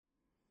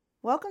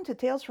Welcome to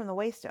Tales from the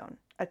Waystone,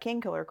 a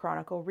Kingkiller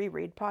Chronicle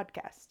reread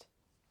podcast.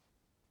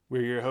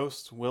 We're your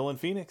hosts, Will and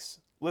Phoenix.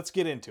 Let's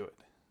get into it.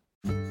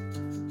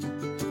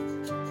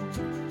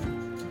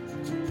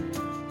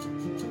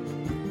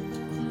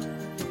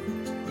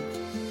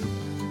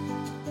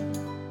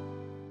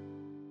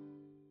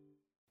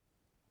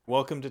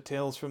 Welcome to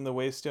Tales from the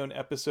Waystone,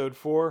 Episode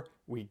 4.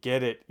 We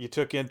get it. You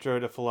took Intro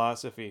to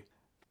Philosophy.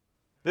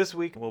 This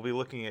week, we'll be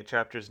looking at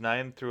chapters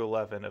 9 through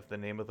 11 of The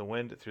Name of the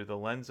Wind through the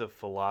lens of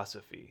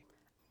philosophy.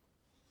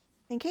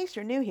 In case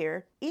you're new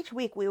here, each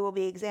week we will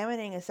be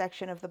examining a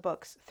section of the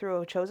books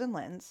through a chosen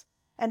lens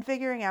and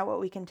figuring out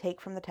what we can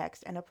take from the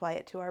text and apply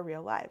it to our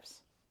real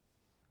lives.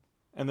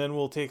 And then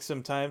we'll take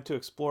some time to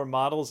explore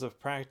models of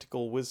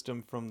practical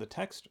wisdom from the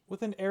text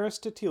with an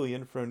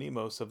Aristotelian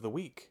phronimos of the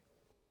week.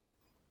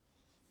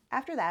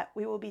 After that,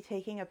 we will be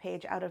taking a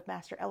page out of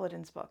Master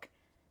Elodin's book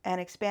and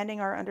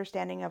expanding our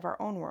understanding of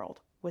our own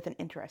world with an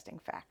interesting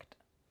fact.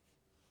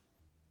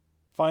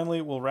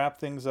 Finally, we'll wrap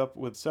things up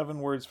with 7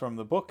 words from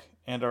the book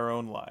and our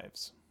own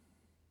lives.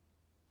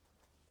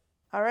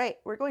 All right,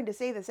 we're going to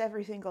say this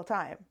every single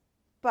time,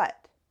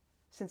 but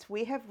since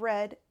we have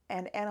read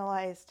and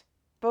analyzed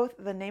both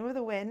The Name of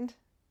the Wind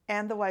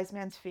and The Wise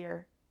Man's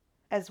Fear,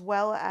 as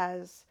well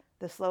as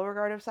The Slow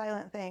Regard of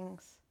Silent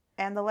Things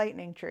and The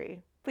Lightning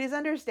Tree, please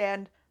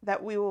understand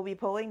that we will be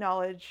pulling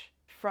knowledge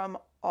from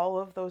all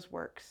of those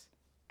works,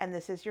 and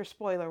this is your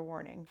spoiler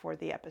warning for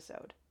the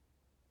episode.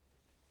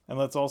 And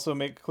let's also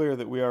make clear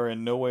that we are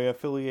in no way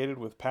affiliated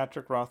with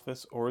Patrick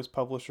Rothfuss or his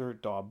publisher,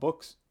 Daw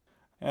Books.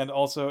 And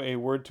also a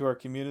word to our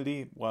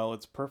community, while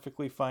it's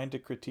perfectly fine to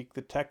critique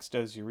the text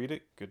as you read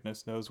it,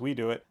 goodness knows we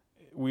do it,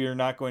 we are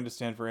not going to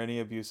stand for any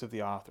abuse of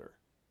the author.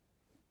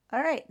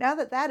 All right, now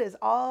that that is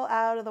all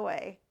out of the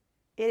way,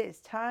 it is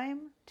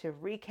time to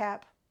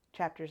recap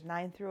chapters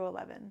 9 through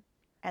 11.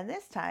 And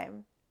this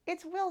time,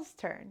 it's Will's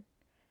turn.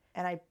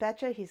 And I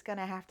betcha he's going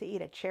to have to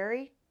eat a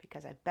cherry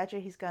because I betcha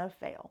he's going to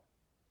fail.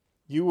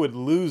 You would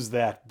lose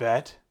that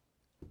bet.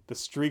 The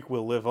streak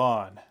will live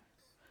on.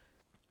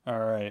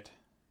 All right.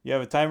 You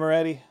have a timer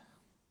ready?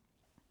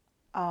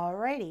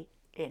 Alrighty.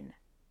 In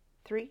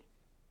 3,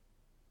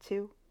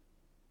 2,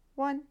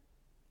 1,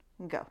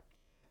 go.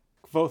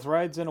 Kvothe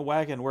rides in a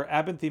wagon where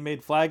Abinthy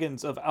made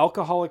flagons of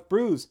alcoholic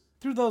brews.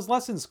 Through those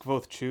lessons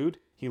Kvothe chewed,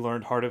 he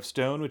learned Heart of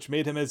Stone, which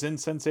made him as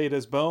insensate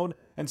as bone,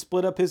 and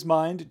split up his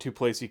mind to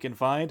place he can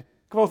find.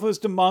 Kvothe was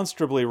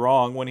demonstrably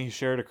wrong when he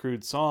shared a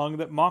crude song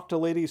that mocked a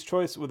lady's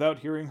choice without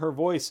hearing her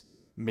voice.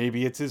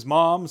 Maybe it's his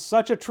mom,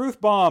 such a truth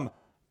bomb!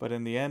 But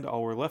in the end,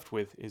 all we're left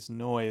with is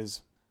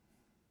noise.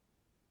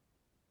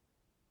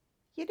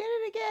 You did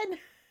it again!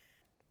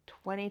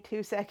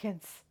 22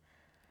 seconds.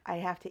 I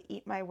have to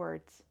eat my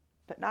words,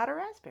 but not a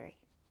raspberry.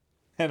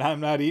 And I'm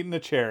not eating a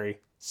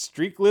cherry.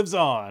 Streak lives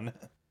on.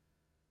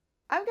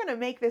 I'm going to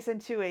make this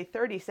into a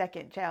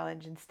 30-second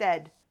challenge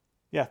instead.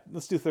 Yeah,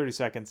 let's do 30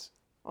 seconds.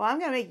 Well, I'm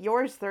going to make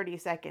yours 30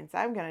 seconds.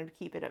 I'm going to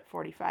keep it at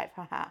 45.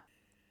 Haha.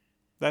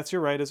 That's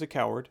your right as a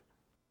coward.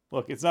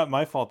 Look, it's not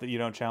my fault that you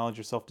don't challenge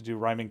yourself to do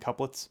rhyming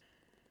couplets.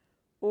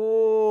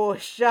 Oh,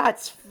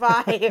 shots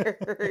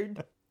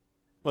fired.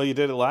 Well, you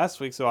did it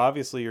last week, so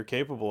obviously you're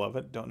capable of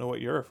it. Don't know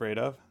what you're afraid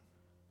of.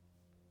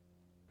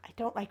 I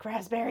don't like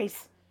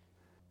raspberries.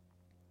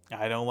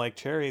 I don't like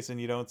cherries,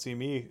 and you don't see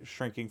me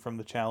shrinking from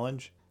the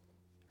challenge.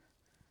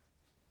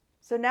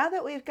 So now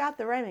that we've got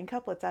the rhyming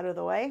couplets out of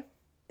the way,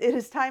 it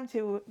is time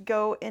to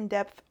go in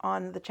depth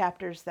on the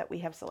chapters that we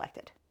have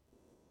selected.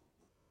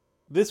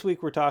 This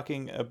week we're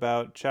talking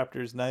about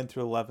chapters 9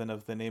 through 11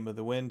 of The Name of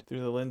the Wind through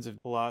the lens of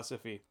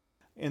philosophy.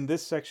 In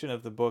this section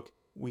of the book,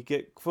 we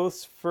get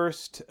Kvothe's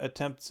first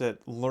attempts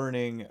at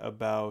learning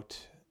about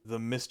the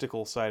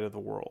mystical side of the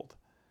world.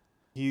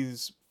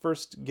 He's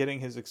first getting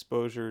his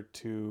exposure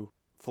to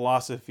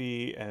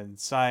philosophy and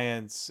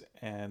science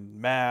and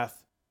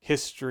math,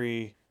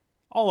 history,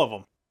 all of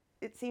them.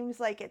 It seems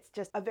like it's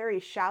just a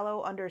very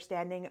shallow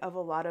understanding of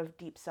a lot of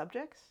deep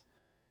subjects.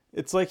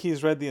 It's like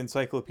he's read the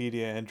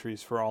encyclopedia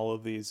entries for all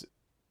of these.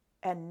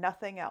 And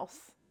nothing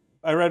else.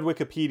 I read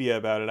Wikipedia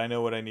about it. I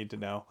know what I need to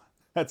know.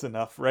 That's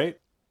enough, right?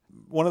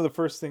 One of the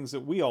first things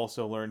that we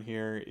also learn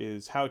here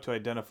is how to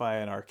identify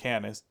an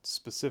arcanist,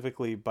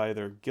 specifically by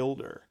their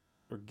gilder,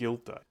 or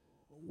gilta.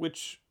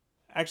 Which,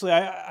 actually,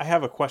 I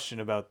have a question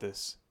about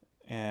this.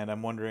 And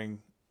I'm wondering,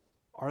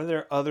 are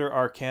there other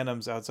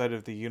arcanums outside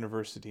of the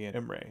university in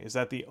Imre? Is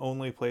that the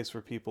only place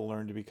where people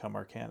learn to become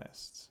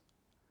arcanists?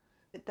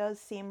 It does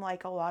seem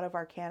like a lot of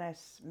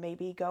arcanists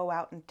maybe go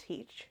out and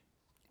teach,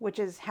 which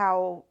is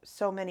how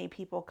so many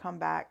people come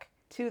back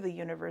to the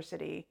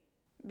university.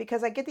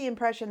 Because I get the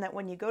impression that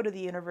when you go to the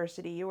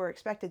university, you are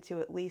expected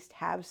to at least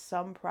have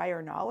some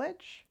prior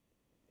knowledge.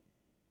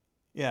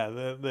 Yeah,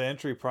 the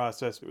entry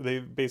process, they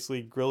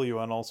basically grill you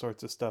on all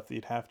sorts of stuff that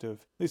you'd have to have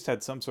at least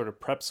had some sort of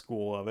prep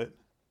school of it.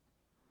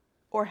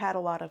 Or had a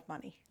lot of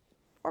money.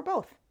 Or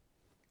both.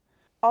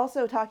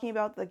 Also, talking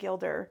about the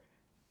Gilder,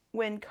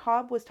 when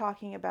Cobb was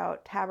talking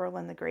about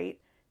Taborlin the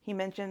Great, he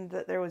mentioned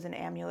that there was an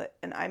amulet,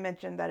 and I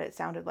mentioned that it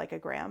sounded like a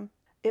gram.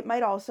 It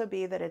might also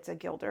be that it's a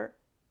Gilder,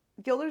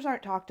 Guilders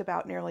aren't talked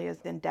about nearly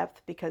as in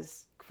depth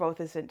because Kvothe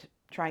isn't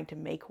trying to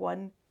make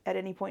one at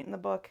any point in the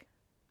book.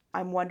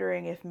 I'm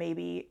wondering if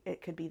maybe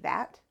it could be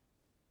that.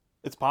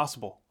 It's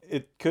possible.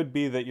 It could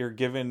be that you're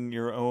given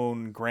your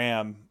own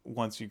Gram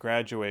once you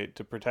graduate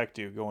to protect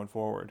you going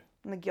forward.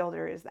 And the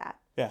Guilder is that.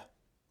 Yeah.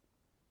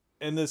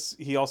 In this,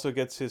 he also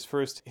gets his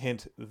first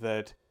hint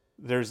that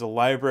there's a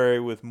library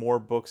with more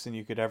books than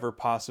you could ever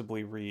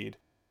possibly read,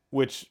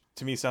 which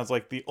to me sounds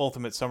like the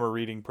ultimate summer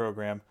reading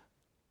program.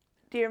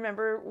 Do you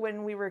remember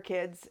when we were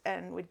kids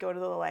and we'd go to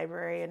the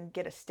library and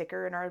get a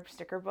sticker in our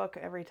sticker book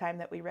every time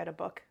that we read a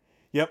book?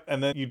 Yep,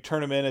 and then you'd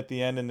turn them in at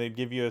the end and they'd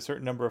give you a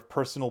certain number of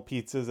personal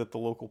pizzas at the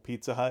local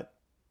Pizza Hut.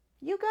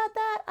 You got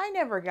that? I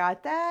never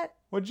got that.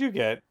 What'd you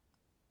get?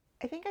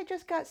 I think I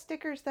just got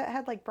stickers that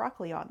had like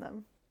broccoli on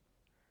them.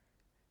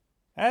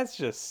 That's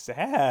just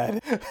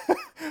sad.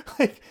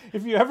 Like,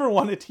 if you ever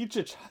want to teach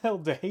a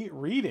child to hate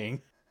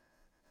reading.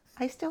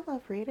 I still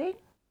love reading.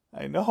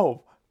 I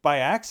know, by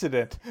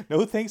accident.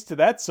 No thanks to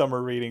that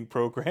summer reading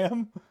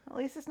program. At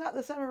least it's not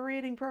the summer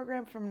reading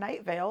program from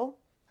Night Vale.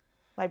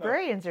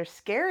 Librarians are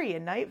scary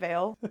in Night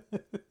Vale.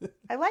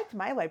 I liked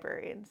my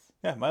librarians.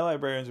 Yeah, my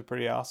librarians are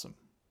pretty awesome.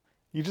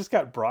 You just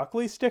got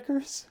broccoli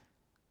stickers?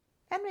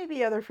 And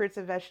maybe other fruits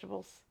and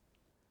vegetables.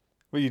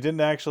 Well, you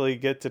didn't actually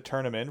get to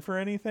turn them in for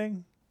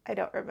anything? I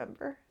don't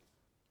remember.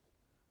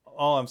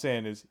 All I'm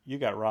saying is you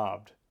got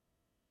robbed.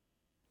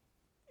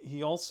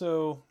 He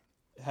also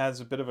has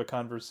a bit of a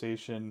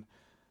conversation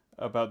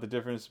about the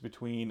difference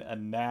between a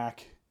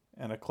knack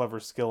and a clever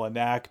skill. A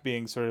knack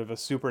being sort of a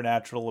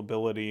supernatural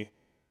ability,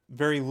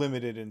 very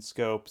limited in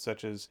scope,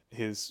 such as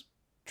his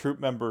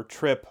troop member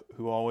Trip,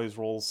 who always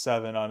rolls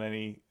 7 on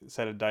any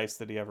set of dice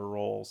that he ever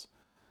rolls.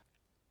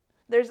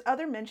 There's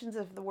other mentions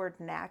of the word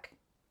knack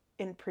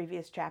in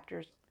previous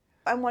chapters.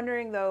 I'm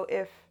wondering, though,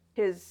 if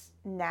his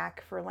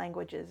knack for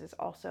languages is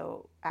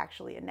also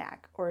actually a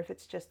knack, or if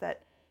it's just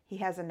that he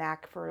has a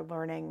knack for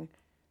learning,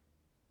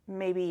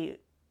 maybe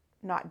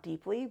not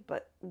deeply,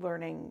 but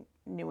learning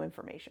new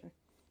information.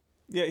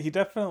 Yeah, he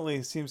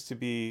definitely seems to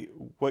be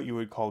what you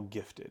would call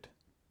gifted.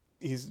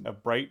 He's a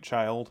bright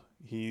child.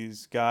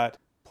 He's got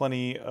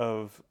plenty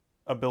of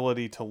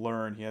ability to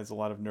learn. He has a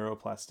lot of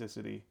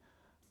neuroplasticity.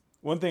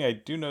 One thing I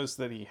do notice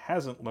that he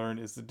hasn't learned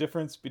is the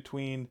difference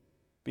between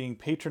being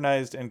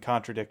patronized and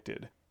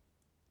contradicted.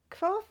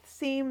 Kvothe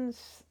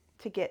seems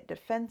to get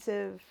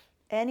defensive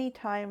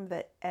anytime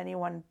that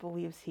anyone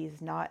believes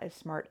he's not as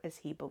smart as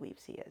he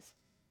believes he is.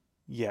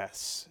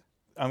 Yes.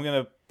 I'm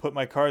going to put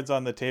my cards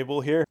on the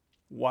table here.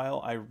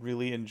 While I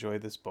really enjoy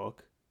this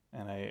book,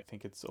 and I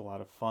think it's a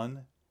lot of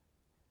fun,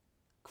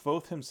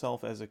 Kvothe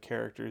himself as a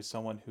character is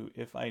someone who,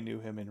 if I knew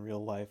him in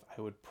real life,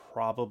 I would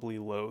probably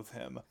loathe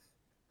him.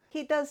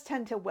 He does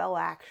tend to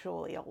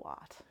actually a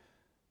lot.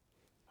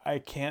 I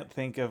can't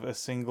think of a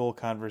single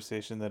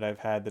conversation that I've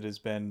had that has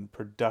been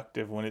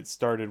productive when it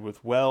started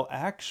with, well,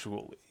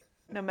 actually.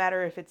 No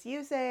matter if it's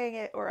you saying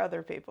it or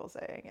other people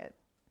saying it.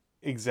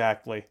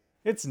 Exactly.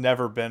 It's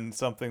never been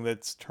something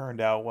that's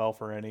turned out well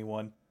for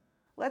anyone.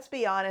 Let's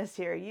be honest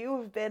here. You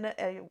have been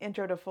an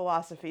intro to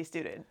philosophy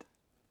student.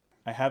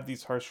 I have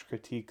these harsh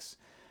critiques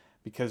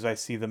because I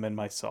see them in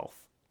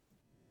myself.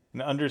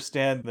 And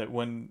understand that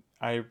when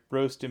I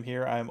roast him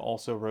here, I'm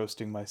also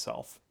roasting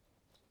myself.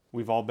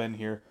 We've all been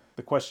here.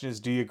 The question is,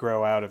 do you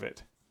grow out of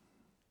it?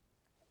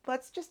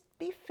 Let's just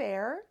be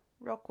fair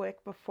real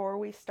quick before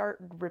we start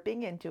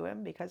ripping into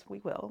him, because we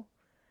will.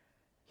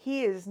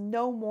 He is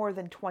no more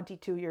than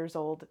 22 years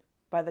old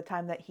by the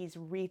time that he's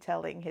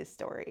retelling his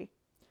story.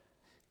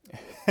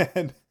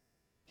 And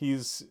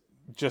he's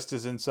just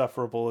as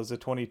insufferable as a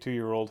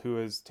 22-year-old who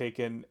has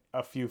taken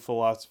a few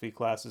philosophy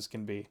classes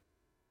can be.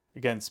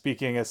 Again,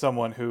 speaking as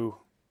someone who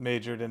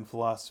majored in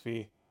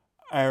philosophy,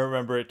 I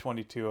remember at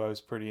 22 I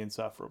was pretty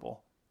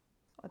insufferable.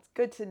 It's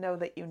good to know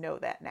that you know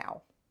that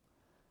now.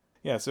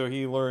 Yeah, so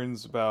he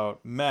learns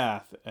about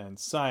math and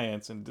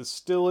science and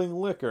distilling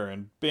liquor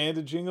and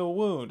bandaging a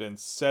wound and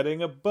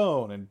setting a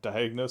bone and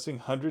diagnosing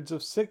hundreds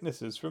of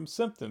sicknesses from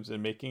symptoms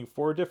and making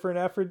 4 different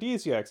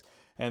aphrodisiacs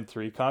and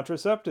 3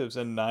 contraceptives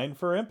and 9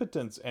 for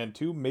impotence and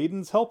 2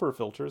 maiden's helper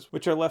filters,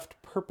 which are left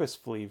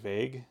purposefully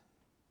vague.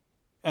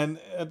 And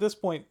at this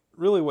point,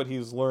 really what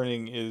he's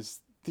learning is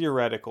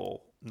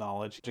theoretical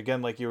knowledge.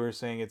 Again, like you were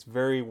saying, it's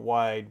very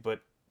wide,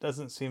 but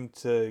doesn't seem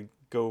to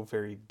go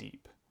very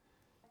deep.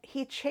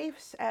 He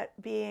chafes at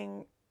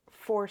being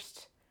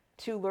forced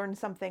to learn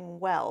something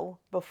well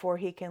before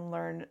he can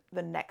learn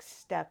the next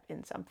step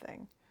in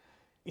something.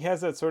 He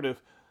has that sort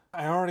of,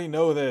 I already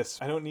know this,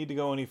 I don't need to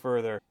go any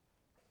further.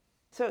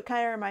 So it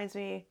kind of reminds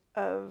me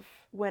of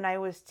when I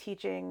was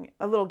teaching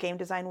a little game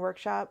design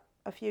workshop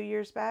a few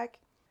years back.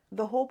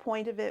 The whole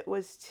point of it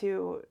was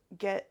to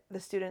get the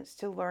students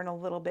to learn a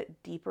little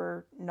bit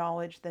deeper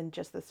knowledge than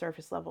just the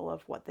surface level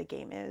of what the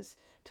game is,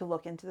 to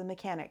look into the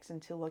mechanics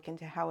and to look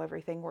into how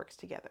everything works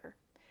together.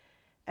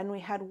 And we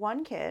had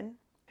one kid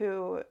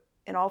who,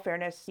 in all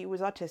fairness, he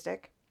was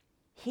autistic.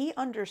 He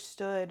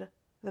understood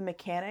the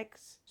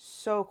mechanics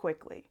so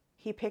quickly.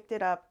 He picked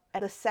it up.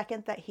 At the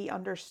second that he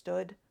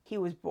understood, he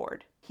was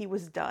bored. He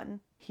was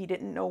done. He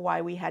didn't know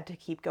why we had to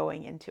keep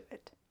going into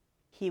it.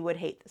 He would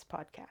hate this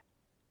podcast.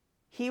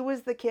 He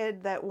was the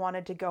kid that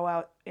wanted to go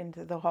out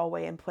into the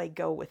hallway and play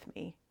Go with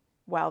me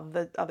while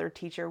the other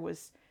teacher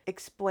was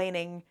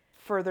explaining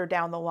further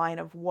down the line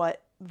of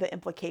what the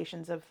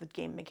implications of the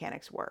game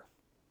mechanics were.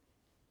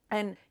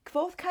 And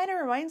Kvothe kind of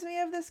reminds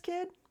me of this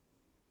kid.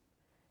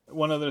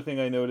 One other thing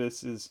I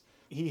notice is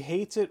he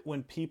hates it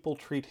when people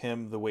treat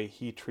him the way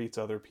he treats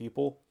other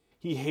people.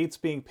 He hates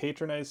being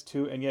patronized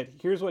too, and yet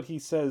here's what he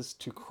says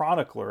to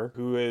Chronicler,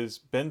 who has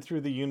been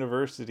through the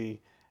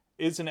university,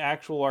 is an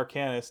actual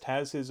arcanist,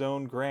 has his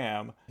own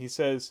gram. He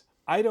says,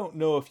 I don't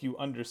know if you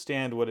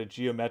understand what a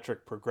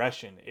geometric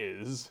progression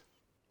is.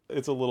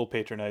 It's a little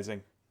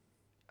patronizing.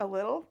 A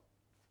little?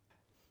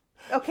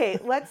 Okay,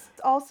 let's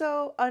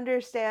also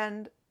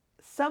understand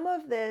some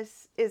of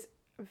this is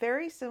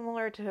very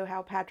similar to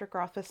how Patrick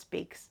Rothfuss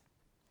speaks,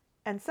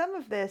 and some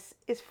of this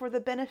is for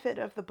the benefit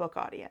of the book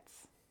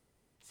audience.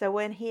 So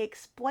when he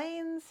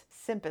explains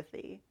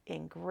sympathy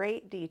in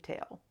great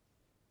detail,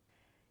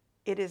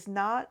 it is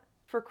not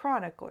for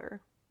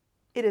Chronicler.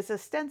 It is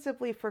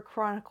ostensibly for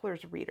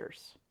Chronicler's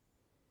readers.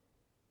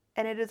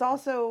 And it is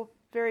also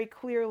very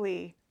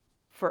clearly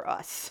for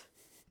us.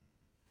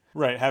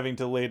 Right, having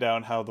to lay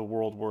down how the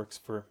world works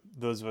for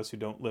those of us who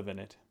don't live in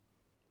it.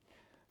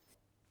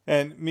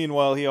 And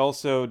meanwhile, he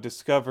also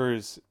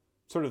discovers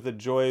sort of the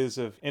joys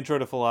of intro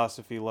to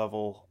philosophy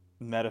level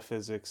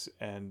metaphysics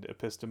and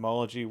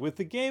epistemology with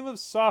the game of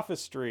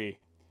sophistry.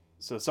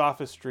 So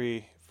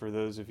sophistry, for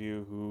those of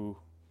you who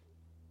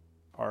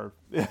are...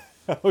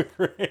 Oh,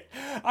 great.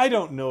 I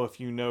don't know if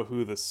you know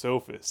who the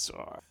sophists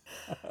are.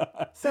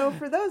 So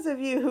for those of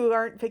you who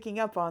aren't picking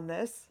up on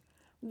this,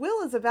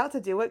 Will is about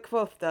to do what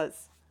Kvothe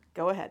does.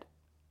 Go ahead.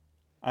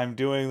 I'm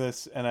doing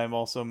this, and I'm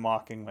also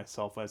mocking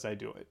myself as I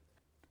do it.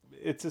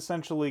 It's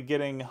essentially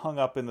getting hung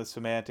up in the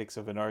semantics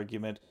of an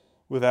argument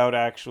without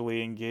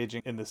actually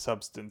engaging in the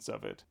substance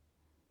of it.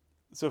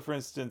 So, for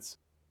instance,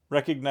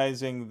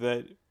 recognizing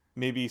that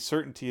maybe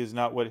certainty is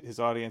not what his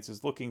audience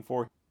is looking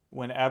for.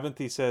 When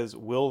Aventhy says,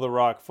 will the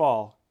rock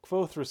fall?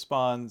 Kvothe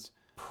responds,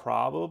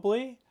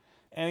 probably.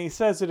 And he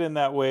says it in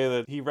that way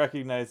that he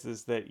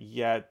recognizes that,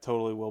 yeah, it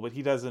totally will, but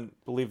he doesn't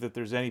believe that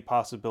there's any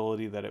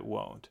possibility that it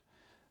won't.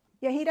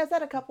 Yeah, he does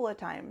that a couple of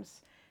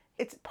times.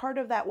 It's part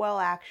of that well,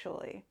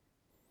 actually.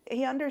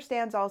 He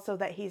understands also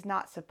that he's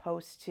not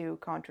supposed to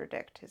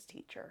contradict his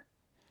teacher.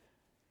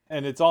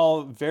 And it's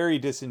all very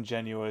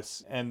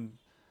disingenuous and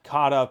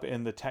caught up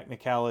in the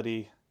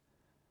technicality.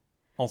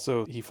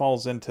 Also, he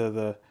falls into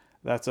the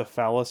that's a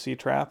fallacy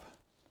trap.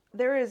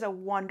 There is a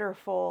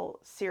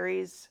wonderful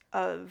series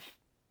of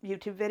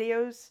YouTube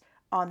videos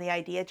on the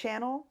Idea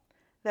channel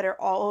that are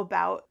all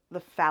about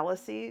the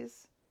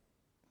fallacies.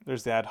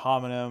 There's the ad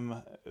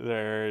hominem,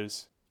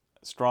 there's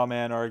straw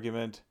man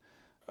argument,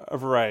 a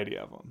variety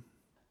of them.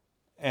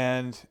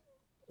 And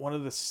one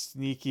of the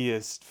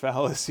sneakiest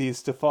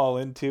fallacies to fall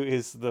into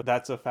is the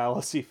that's a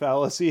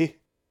fallacy,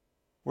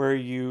 where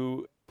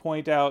you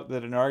point out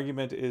that an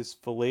argument is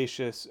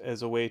fallacious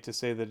as a way to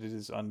say that it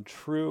is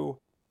untrue.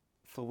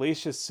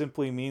 Fallacious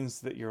simply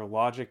means that your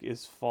logic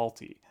is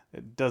faulty.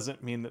 It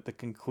doesn't mean that the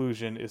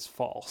conclusion is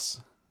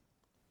false.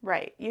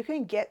 Right. You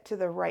can get to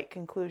the right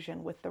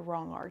conclusion with the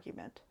wrong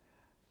argument.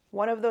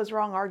 One of those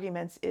wrong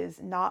arguments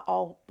is not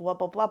all blah,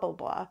 blah, blah, blah,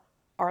 blah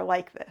are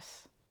like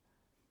this.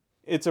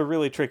 It's a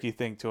really tricky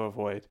thing to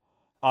avoid.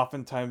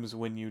 Oftentimes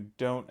when you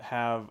don't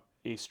have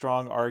a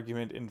strong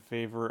argument in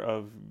favor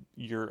of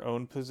your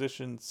own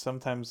position,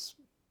 sometimes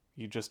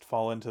you just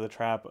fall into the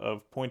trap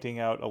of pointing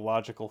out a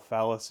logical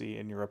fallacy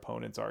in your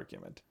opponent's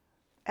argument.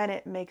 And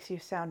it makes you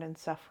sound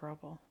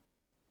insufferable.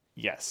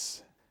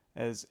 Yes,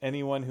 as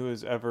anyone who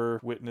has ever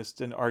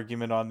witnessed an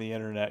argument on the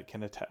internet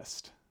can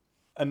attest.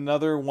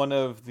 Another one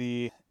of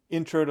the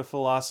intro to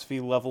philosophy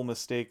level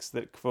mistakes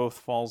that Kvothe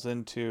falls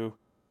into,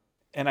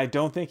 and I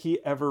don't think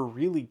he ever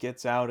really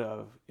gets out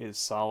of, is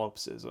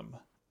solipsism.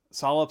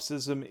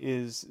 Solipsism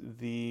is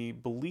the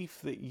belief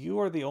that you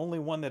are the only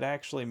one that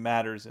actually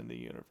matters in the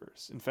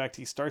universe. In fact,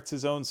 he starts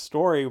his own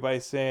story by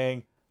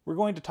saying, we're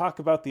going to talk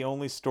about the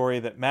only story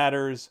that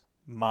matters,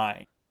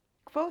 mine.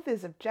 Kvothe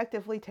is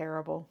objectively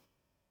terrible.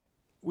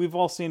 We've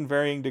all seen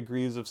varying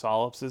degrees of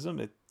solipsism.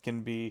 It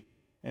can be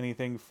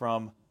anything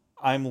from,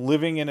 I'm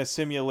living in a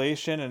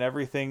simulation and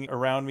everything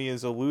around me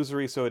is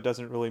illusory, so it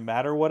doesn't really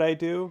matter what I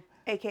do.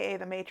 AKA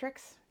The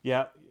Matrix.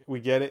 Yeah,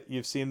 we get it.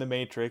 You've seen The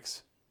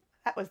Matrix.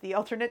 That was the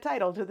alternate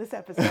title to this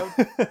episode.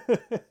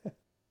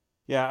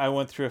 Yeah, I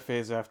went through a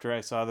phase after I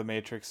saw The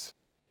Matrix.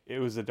 It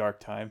was a dark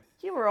time.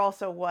 You were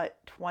also, what,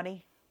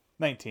 20?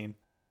 19.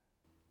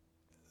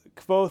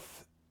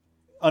 Kvothe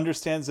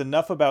understands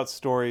enough about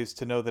stories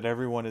to know that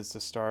everyone is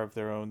the star of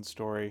their own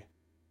story.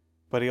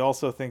 But he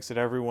also thinks that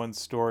everyone's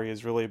story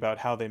is really about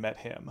how they met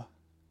him.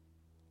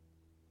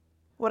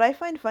 What I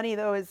find funny,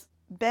 though, is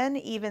Ben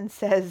even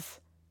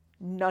says,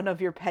 none of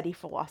your petty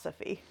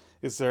philosophy.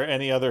 Is there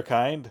any other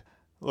kind?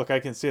 Look,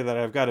 I can see that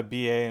I've got a BA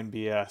and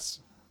BS.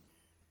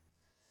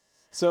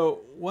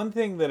 So one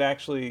thing that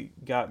actually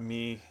got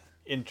me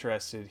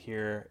interested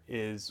here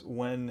is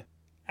when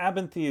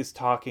Abinthy is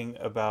talking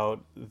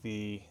about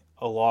the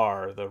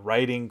Alar, the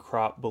riding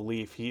crop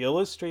belief. He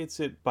illustrates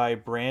it by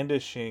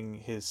brandishing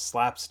his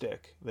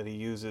slapstick that he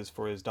uses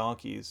for his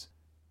donkeys.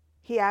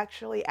 He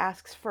actually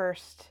asks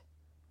first,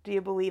 do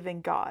you believe in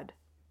God?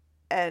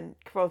 And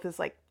Kvothe is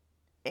like,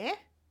 eh?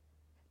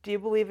 Do you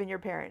believe in your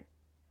parent?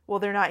 Well,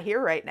 they're not here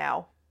right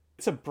now.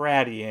 It's a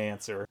bratty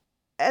answer.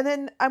 And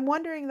then I'm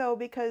wondering, though,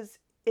 because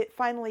it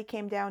finally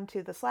came down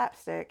to the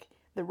slapstick,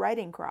 the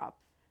riding crop.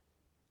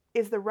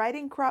 Is the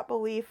riding crop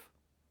belief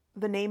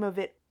the name of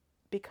it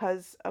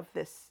because of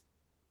this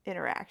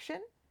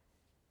interaction?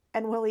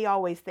 And will he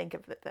always think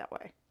of it that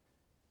way?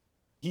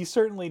 He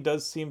certainly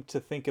does seem to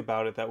think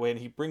about it that way, and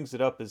he brings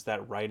it up as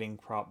that riding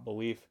crop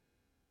belief.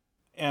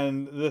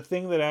 And the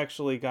thing that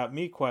actually got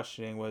me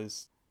questioning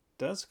was,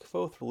 does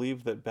Kvothe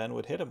believe that Ben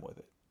would hit him with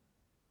it?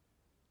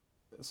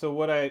 So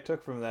what I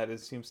took from that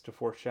is seems to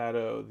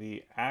foreshadow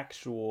the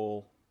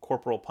actual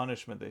corporal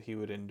punishment that he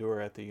would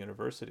endure at the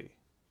university.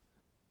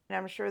 And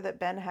I'm sure that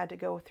Ben had to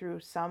go through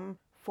some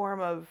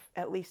form of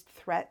at least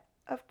threat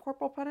of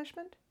corporal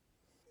punishment.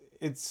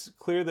 It's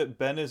clear that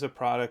Ben is a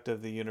product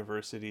of the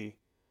university,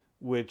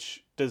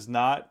 which does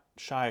not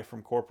shy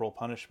from corporal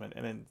punishment,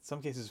 and in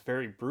some cases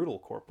very brutal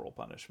corporal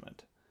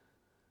punishment.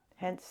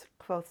 Hence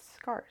Kvothe's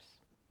scars.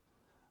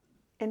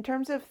 In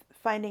terms of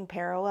finding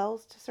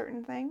parallels to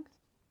certain things,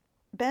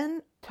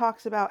 Ben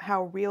talks about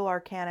how real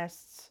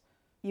arcanists,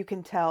 you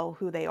can tell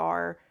who they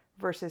are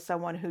versus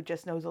someone who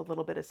just knows a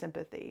little bit of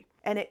sympathy.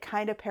 And it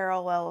kind of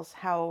parallels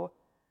how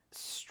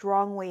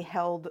strongly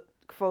held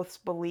Kvothe's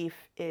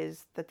belief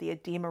is that the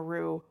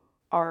Ademaru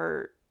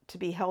are to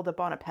be held up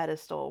on a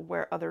pedestal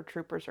where other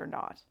troopers are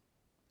not.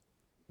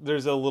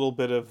 There's a little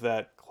bit of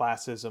that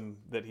classism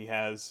that he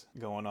has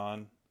going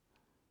on.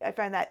 I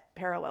find that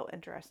parallel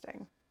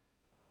interesting.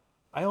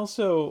 I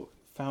also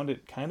found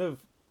it kind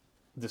of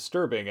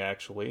disturbing,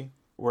 actually,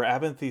 where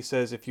Abinthy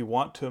says, if you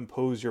want to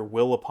impose your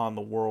will upon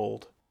the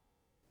world,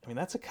 I mean,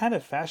 that's a kind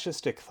of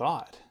fascistic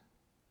thought.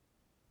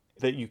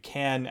 That you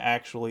can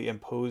actually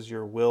impose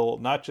your will,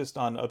 not just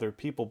on other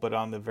people, but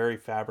on the very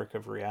fabric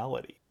of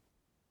reality.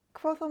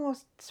 Kvothe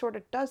almost sort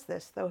of does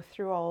this, though,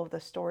 through all of the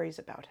stories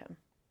about him.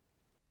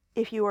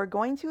 If you are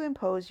going to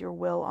impose your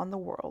will on the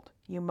world,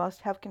 you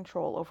must have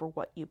control over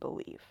what you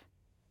believe.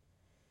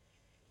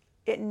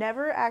 It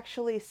never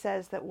actually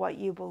says that what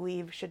you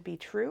believe should be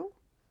true,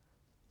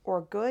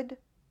 or good,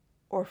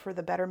 or for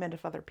the betterment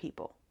of other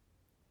people.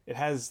 It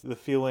has the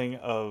feeling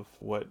of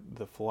what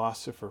the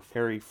philosopher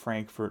Harry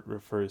Frankfurt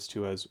refers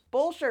to as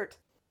bullshit.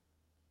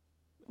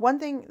 One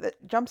thing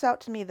that jumps out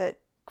to me that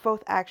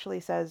Kvothe actually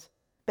says,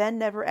 Ben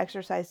never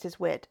exercised his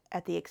wit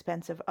at the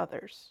expense of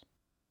others.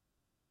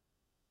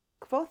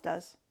 Kvothe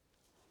does.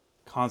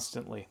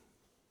 Constantly.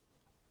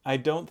 I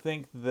don't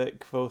think that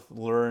Kvothe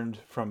learned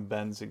from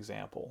Ben's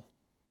example.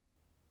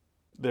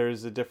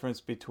 There's a difference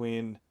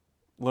between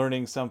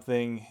learning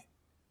something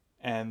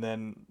and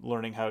then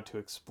learning how to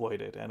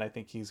exploit it. And I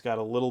think he's got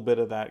a little bit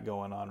of that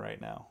going on right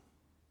now.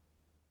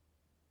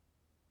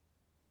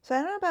 So I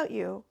don't know about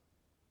you,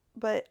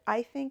 but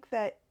I think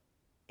that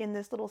in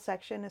this little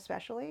section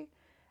especially,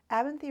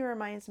 Abinthy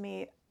reminds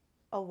me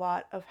a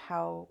lot of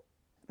how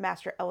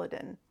Master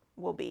Elodin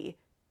will be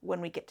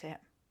when we get to him.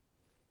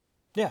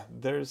 Yeah,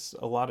 there's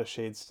a lot of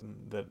shades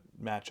that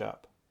match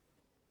up.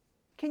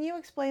 Can you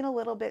explain a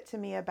little bit to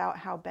me about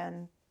how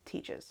Ben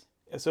teaches?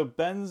 So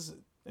Ben's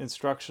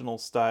instructional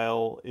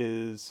style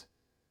is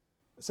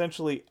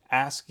essentially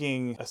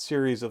asking a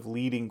series of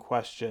leading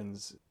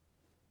questions,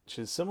 which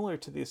is similar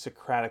to the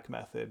Socratic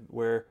method,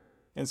 where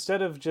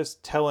instead of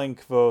just telling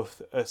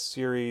Kvothe a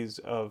series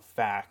of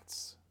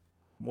facts,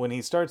 when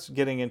he starts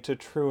getting into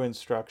true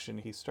instruction,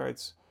 he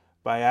starts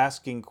by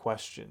asking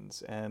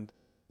questions and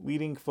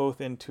leading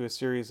Kvothe into a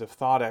series of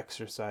thought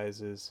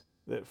exercises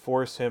that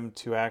force him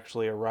to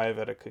actually arrive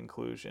at a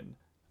conclusion.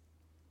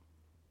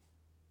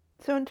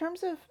 So in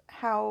terms of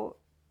how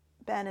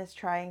Ben is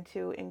trying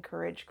to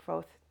encourage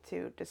Kvothe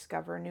to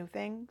discover new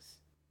things,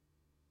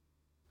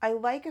 I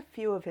like a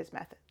few of his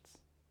methods.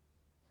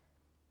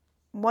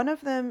 One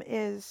of them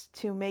is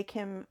to make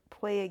him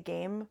play a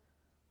game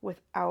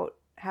without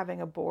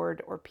having a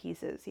board or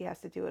pieces. He has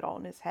to do it all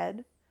in his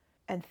head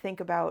and think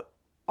about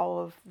all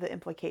of the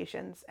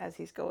implications as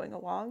he's going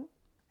along.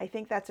 I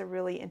think that's a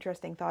really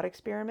interesting thought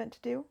experiment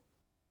to do.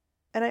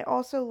 And I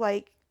also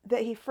like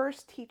that he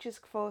first teaches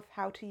Kvothe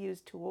how to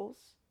use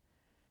tools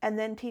and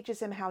then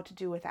teaches him how to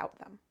do without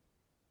them.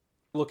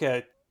 Look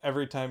at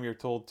every time you're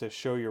told to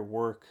show your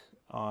work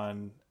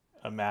on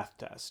a math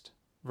test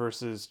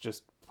versus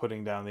just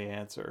putting down the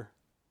answer.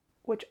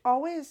 Which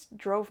always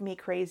drove me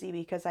crazy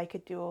because I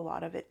could do a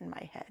lot of it in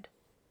my head.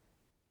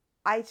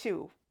 I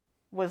too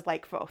was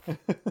like Kvothe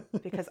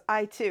because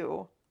I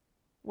too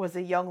was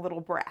a young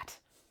little brat.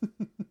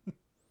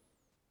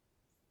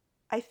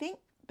 I think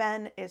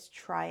Ben is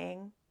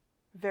trying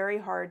very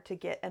hard to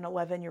get an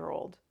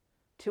 11-year-old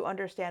to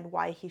understand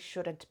why he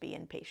shouldn't be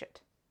impatient.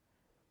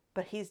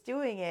 But he's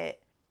doing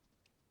it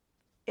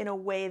in a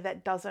way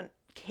that doesn't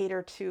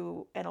cater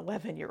to an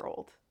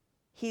 11-year-old.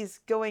 He's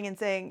going and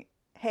saying,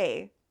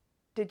 hey,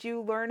 did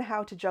you learn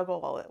how to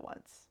juggle all at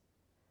once?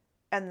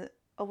 And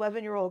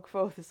 11-year-old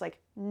Kvothe is like,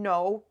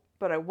 no,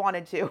 but I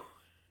wanted to.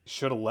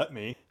 Should have let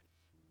me.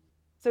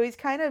 So he's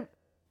kind of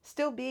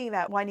still being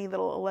that whiny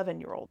little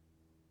 11-year-old.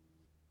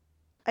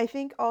 I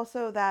think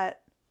also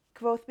that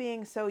Kvothe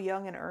being so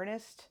young and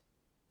earnest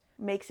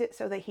makes it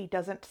so that he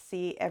doesn't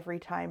see every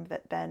time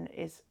that Ben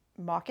is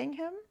mocking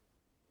him.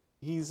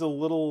 He's a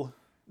little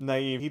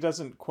naive. He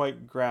doesn't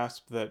quite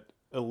grasp that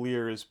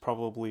Alir is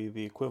probably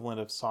the equivalent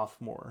of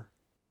sophomore,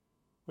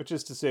 which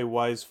is to say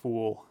wise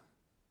fool.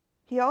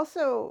 He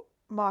also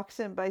mocks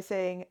him by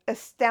saying,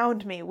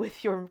 astound me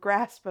with your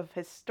grasp of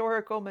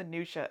historical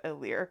minutiae,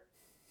 Alir.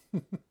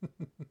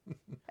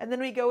 And then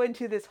we go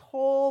into this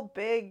whole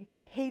big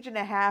page and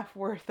a half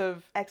worth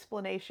of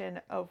explanation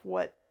of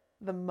what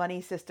the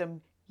money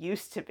system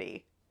used to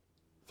be.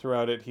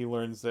 Throughout it, he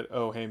learns that,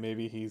 oh, hey,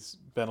 maybe he's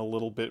been a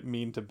little bit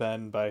mean to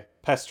Ben by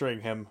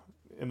pestering him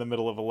in the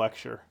middle of a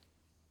lecture.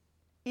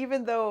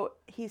 Even though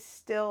he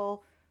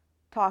still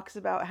talks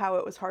about how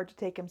it was hard to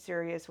take him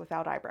serious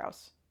without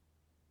eyebrows.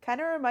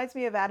 Kind of reminds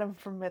me of Adam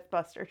from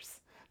Mythbusters.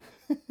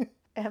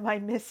 Am I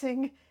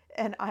missing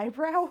an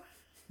eyebrow?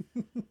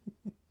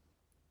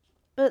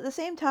 But at the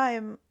same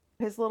time,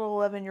 his little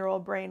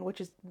 11-year-old brain,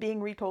 which is being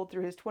retold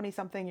through his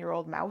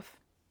 20-something-year-old mouth,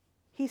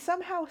 he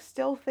somehow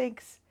still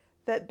thinks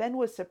that Ben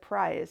was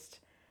surprised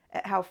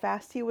at how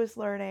fast he was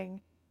learning,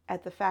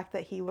 at the fact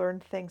that he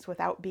learned things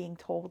without being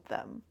told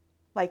them.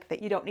 Like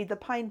that you don't need the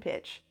pine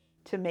pitch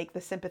to make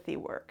the sympathy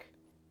work.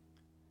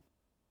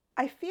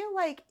 I feel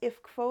like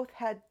if Kvothe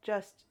had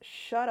just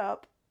shut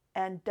up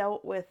and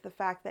dealt with the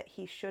fact that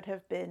he should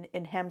have been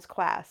in Hem's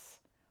class,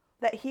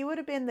 that he would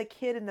have been the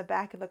kid in the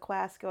back of the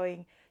class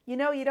going, you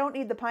know, you don't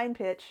need the pine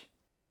pitch.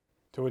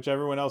 To which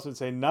everyone else would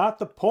say, not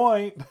the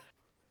point.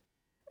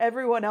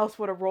 Everyone else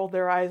would have rolled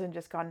their eyes and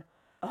just gone,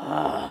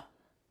 ugh.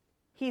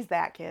 He's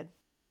that kid.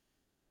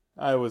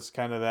 I was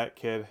kind of that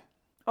kid.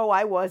 Oh,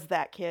 I was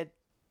that kid.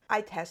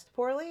 I test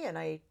poorly, and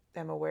I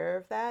am aware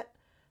of that.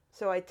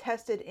 So I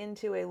tested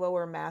into a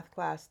lower math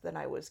class than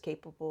I was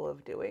capable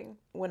of doing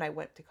when I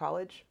went to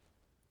college.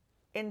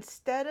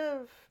 Instead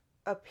of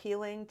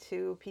appealing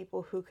to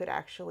people who could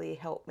actually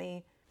help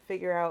me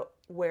figure out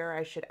where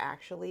I should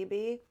actually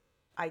be,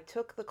 I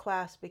took the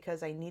class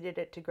because I needed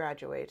it to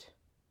graduate.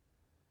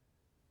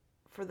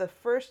 For the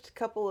first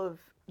couple of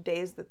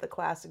days that the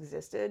class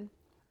existed,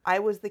 I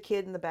was the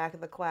kid in the back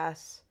of the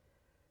class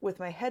with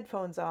my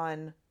headphones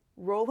on,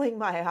 rolling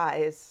my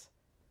eyes,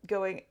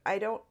 going, I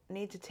don't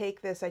need to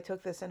take this. I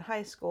took this in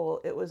high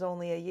school. It was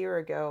only a year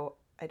ago.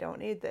 I don't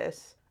need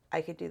this.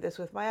 I could do this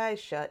with my eyes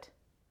shut.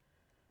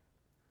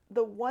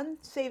 The one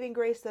saving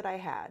grace that I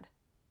had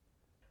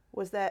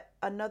was that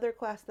another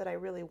class that I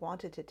really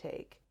wanted to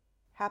take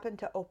happened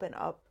to open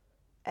up,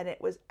 and it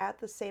was at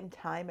the same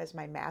time as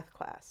my math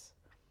class.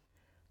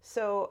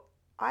 So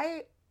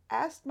I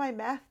asked my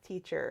math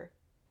teacher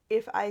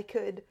if I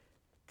could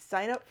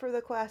sign up for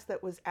the class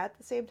that was at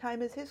the same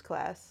time as his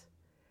class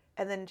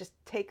and then just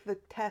take the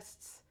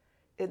tests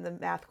in the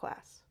math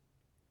class.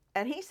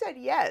 And he said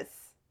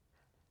yes.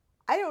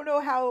 I don't know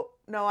how.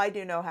 No, I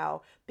do know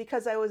how,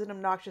 because I was an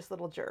obnoxious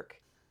little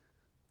jerk.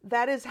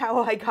 That is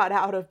how I got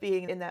out of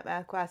being in that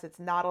math class. It's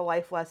not a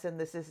life lesson.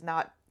 This is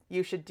not,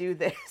 you should do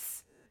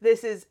this.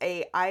 This is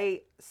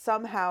I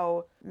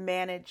somehow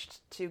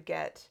managed to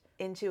get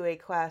into a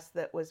class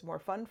that was more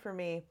fun for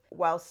me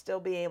while still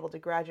being able to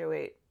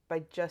graduate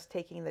by just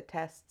taking the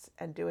tests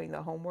and doing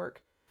the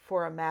homework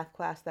for a math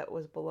class that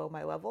was below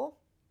my level.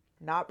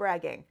 Not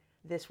bragging.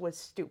 This was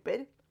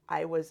stupid.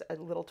 I was a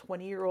little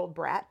 20-year-old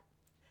brat.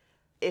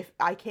 If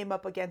I came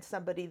up against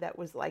somebody that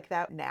was like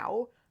that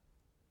now,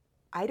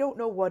 I don't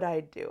know what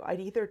I'd do. I'd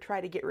either try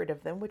to get rid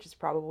of them, which is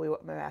probably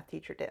what my math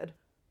teacher did,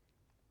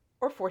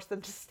 or force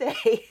them to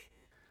stay.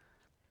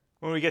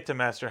 When we get to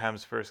Master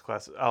Hem's first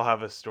class, I'll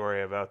have a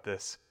story about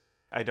this.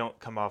 I don't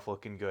come off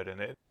looking good in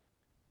it.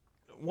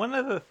 One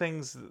of the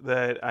things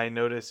that I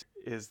notice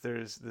is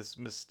there's this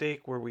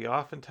mistake where we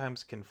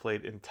oftentimes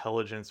conflate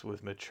intelligence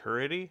with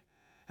maturity.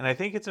 And I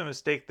think it's a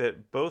mistake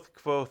that both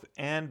Kvothe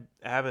and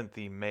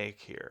Abinthy make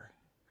here.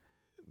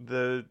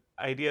 The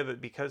idea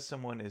that because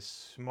someone is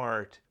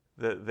smart,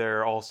 that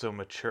they're also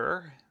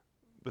mature.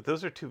 But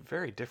those are two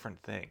very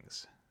different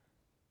things.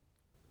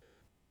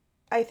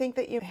 I think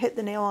that you hit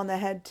the nail on the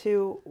head,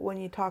 too, when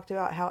you talked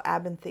about how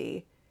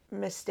Abinthy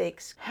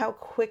mistakes how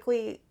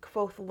quickly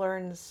Kvothe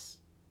learns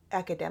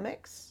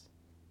academics.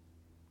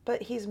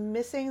 But he's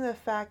missing the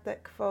fact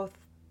that Kvothe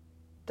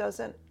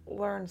doesn't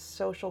learn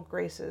social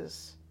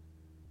graces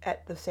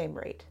at the same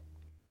rate.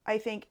 I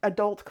think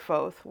adult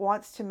Kvothe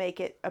wants to make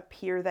it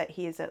appear that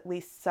he is at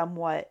least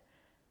somewhat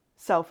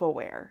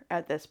self-aware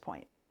at this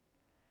point.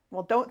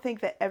 Well, don't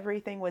think that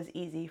everything was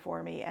easy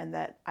for me and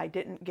that I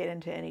didn't get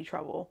into any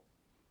trouble.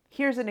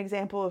 Here's an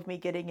example of me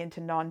getting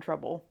into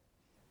non-trouble.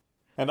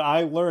 And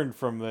I learned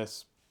from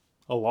this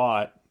a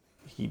lot.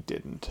 He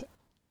didn't.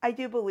 I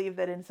do believe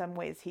that in some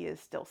ways he is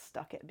still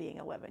stuck at being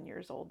 11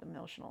 years old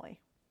emotionally.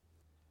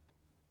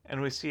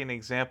 And we see an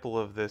example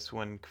of this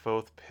when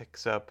Kvothe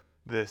picks up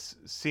this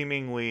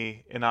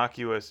seemingly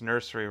innocuous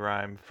nursery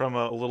rhyme from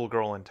a little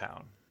girl in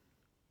town.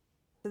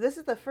 So this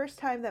is the first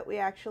time that we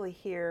actually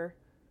hear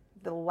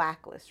the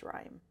Lackless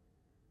rhyme,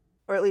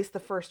 or at least the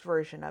first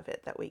version of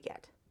it that we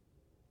get.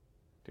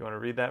 Do you want to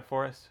read that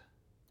for us?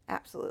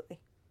 Absolutely.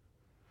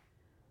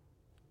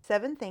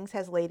 7 things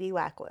has Lady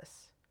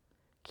Lackless,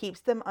 keeps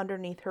them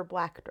underneath her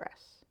black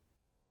dress.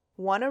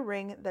 1 a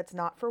ring that's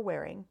not for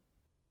wearing,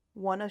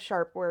 1 a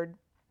sharp word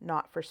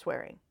not for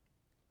swearing.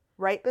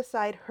 Right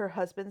beside her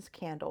husband's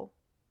candle,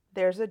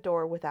 there's a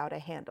door without a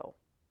handle.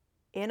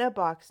 In a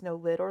box no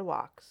lid or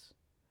locks,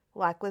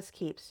 Lackless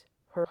keeps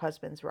her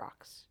husband's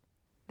rocks.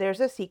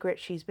 There's a secret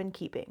she's been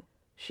keeping,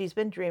 she's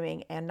been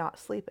dreaming and not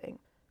sleeping.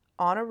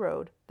 On a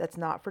road that's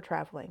not for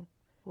traveling,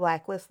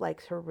 Lackless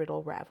likes her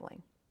riddle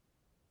raveling.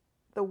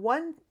 The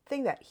one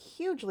thing that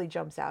hugely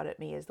jumps out at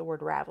me is the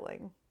word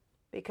raveling,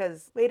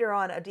 because later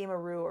on,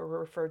 Adima Rue are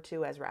referred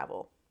to as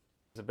Ravel.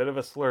 There's a bit of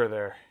a slur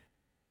there.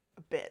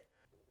 A bit.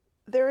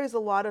 There is a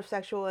lot of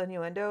sexual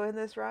innuendo in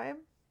this rhyme.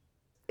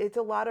 It's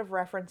a lot of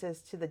references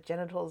to the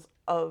genitals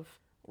of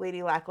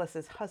Lady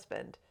Lackless's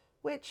husband,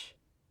 which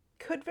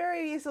could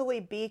very easily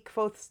be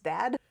Kvothe's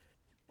dad.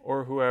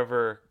 Or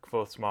whoever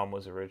Kvothe's mom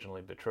was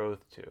originally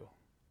betrothed to.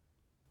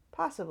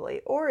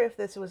 Possibly. Or if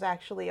this was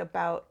actually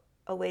about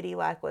a Lady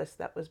Lackless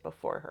that was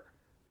before her.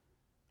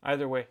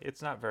 Either way,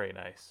 it's not very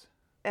nice.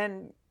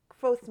 And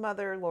Kvothe's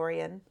mother,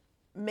 Lorien,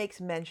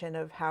 makes mention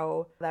of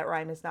how that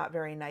rhyme is not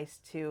very nice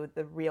to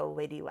the real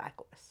Lady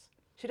Lackless.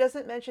 She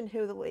doesn't mention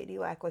who the Lady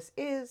Lackless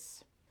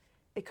is.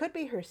 It could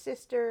be her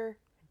sister.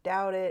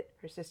 Doubt it.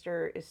 Her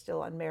sister is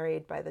still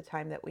unmarried by the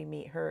time that we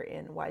meet her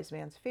in Wise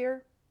Man's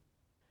Fear.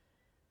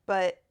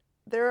 But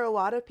there are a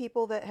lot of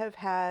people that have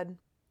had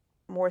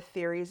more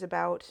theories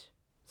about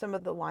some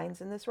of the lines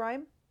in this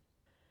rhyme.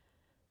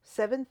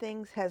 7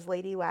 things has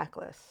Lady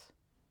Lackless.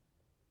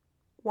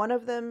 1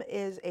 of them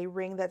is a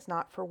ring that's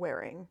not for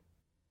wearing.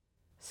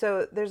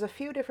 So there's a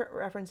few different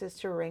references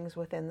to rings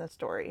within the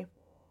story.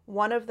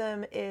 One of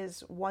them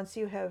is once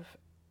you have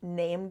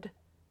named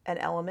an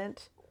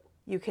element,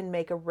 you can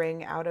make a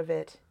ring out of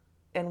it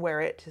and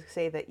wear it to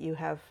say that you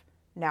have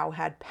now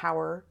had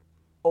power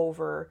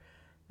over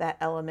that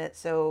element.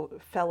 So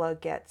Fela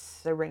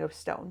gets a ring of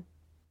stone.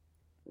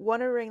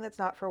 1 a ring that's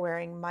not for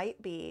wearing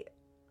might be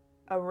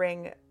a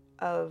ring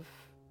of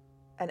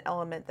an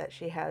element that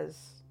she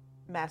has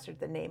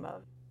mastered the name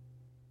of.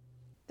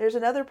 There's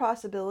another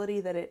possibility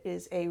that it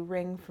is a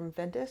ring from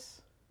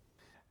Ventus.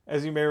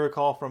 As you may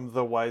recall from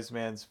the Wise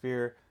Man's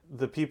Fear,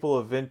 the people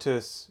of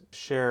Ventus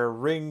share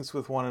rings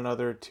with one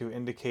another to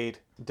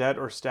indicate debt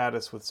or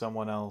status with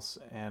someone else,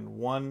 and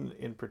one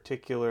in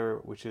particular,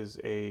 which is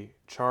a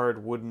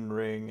charred wooden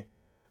ring,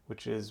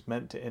 which is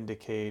meant to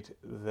indicate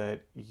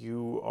that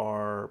you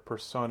are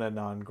persona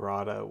non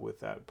grata with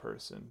that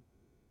person.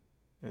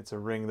 It's a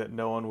ring that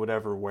no one would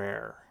ever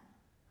wear.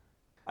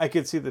 I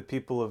could see the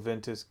people of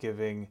Ventus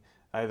giving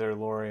either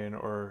Lorien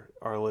or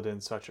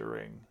Arliden such a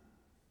ring.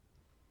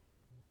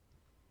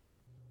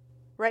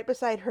 Right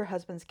beside her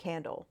husband's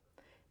candle.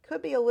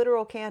 Could be a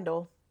literal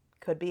candle.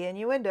 Could be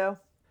innuendo.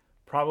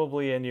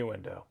 Probably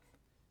innuendo.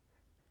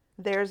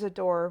 There's a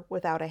door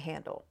without a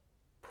handle.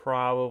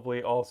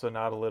 Probably also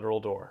not a literal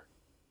door.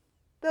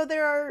 Though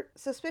there are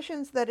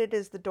suspicions that it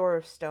is the Door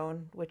of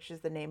Stone, which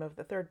is the name of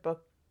the 3rd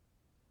book.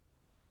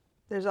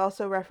 There's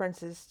also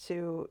references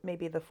to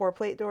maybe the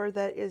 4-plate door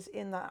that is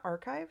in the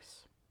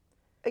archives.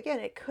 Again,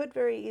 it could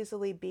very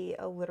easily be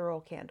a literal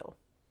candle.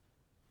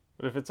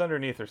 But if it's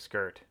underneath her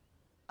skirt.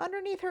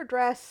 Underneath her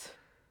dress,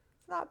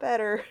 it's not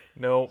better.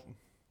 Nope.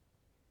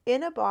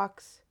 In a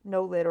box,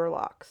 no lid or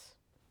locks.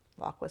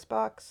 Lockless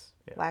box,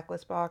 Yeah.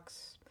 Lackless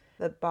box.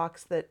 The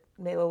box that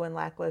Maelowin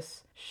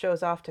Lackless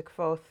shows off to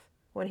Kvothe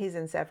when he's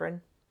in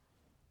Severin.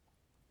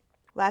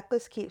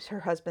 Lackless keeps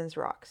her husband's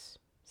rocks.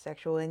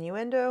 Sexual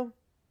innuendo?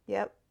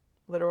 Yep.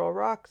 Literal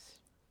rocks?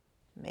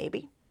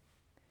 Maybe.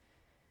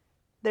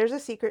 There's a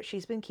secret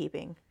she's been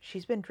keeping.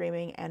 She's been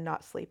dreaming and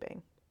not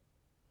sleeping.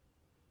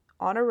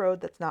 On a road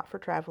that's not for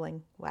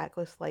traveling,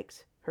 Lackless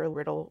likes her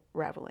riddle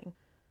raveling.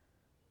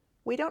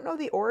 We don't know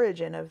the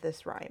origin of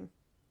this rhyme.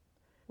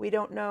 We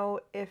don't know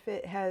if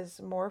it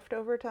has morphed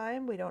over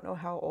time. We don't know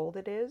how old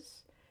it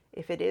is.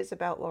 If it is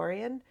about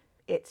Lorien,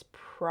 it's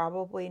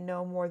probably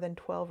no more than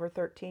 12 or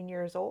 13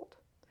 years old.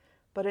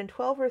 But in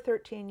 12 or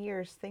 13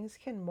 years, things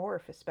can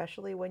morph,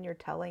 especially when you're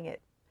telling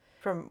it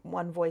from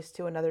one voice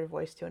to another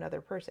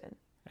person.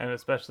 And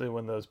especially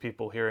when those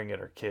people hearing it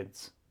are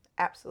kids.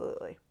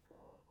 Absolutely.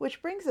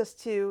 Which brings us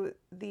to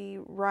the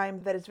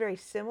rhyme that is very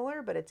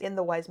similar, but it's in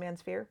the Wise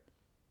Man's Fear.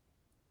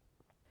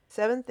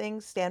 7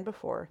 things stand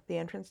before the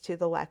entrance to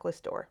the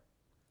Lackless door.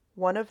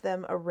 1 of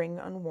them a ring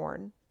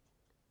unworn.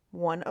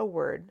 1 a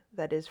word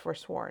that is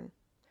forsworn.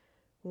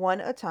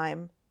 1 a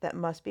time that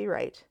must be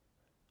right.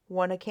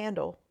 1 a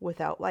candle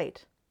without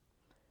light.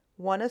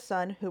 1 a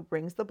son who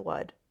brings the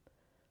blood.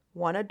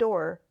 1 a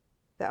door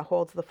that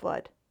holds the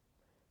flood.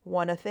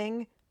 1 a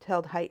thing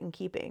held height in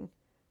keeping.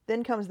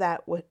 Then comes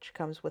that which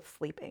comes with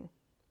sleeping.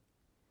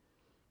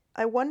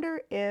 I wonder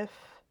if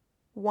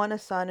 1 a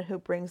son who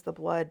brings the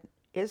blood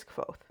is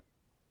Kvothe.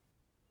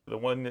 The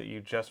one that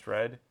you just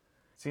read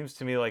seems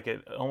to me like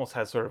it almost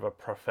has sort of a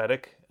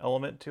prophetic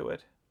element to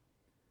it.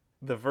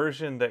 The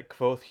version that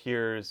Kvothe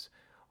hears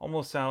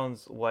almost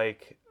sounds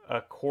like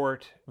a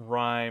court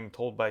rhyme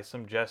told by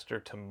some jester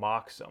to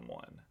mock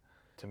someone,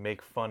 to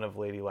make fun of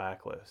Lady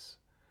Lackless,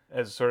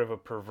 as sort of a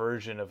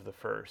perversion of the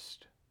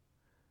first,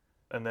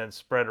 and then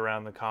spread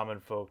around the common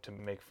folk to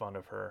make fun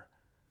of her,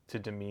 to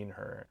demean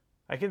her.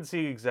 I can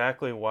see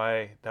exactly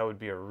why that would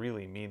be a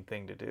really mean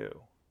thing to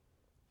do.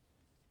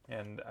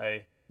 And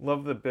I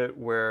love the bit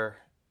where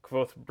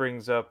Kvothe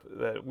brings up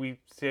that we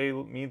say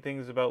mean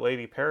things about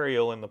Lady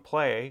Periel in the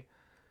play,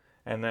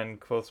 and then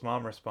Kvothe's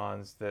mom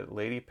responds that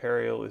Lady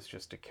Periel is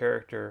just a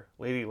character.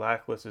 Lady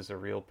Lackless is a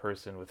real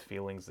person with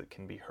feelings that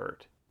can be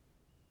hurt.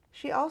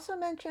 She also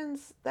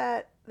mentions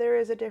that there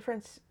is a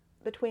difference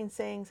between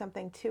saying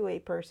something to a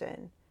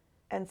person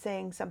and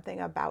saying something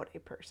about a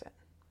person.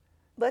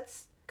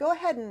 Let's go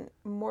ahead and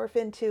morph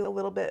into a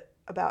little bit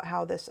about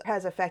how this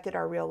has affected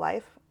our real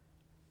life.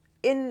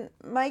 In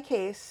my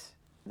case,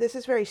 this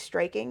is very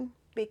striking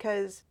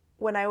because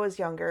when I was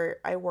younger,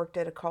 I worked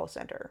at a call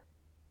center.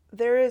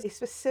 There is a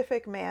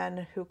specific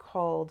man who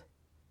called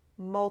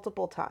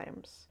multiple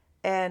times,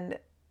 and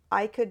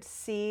I could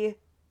see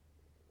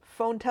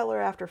phone teller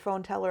after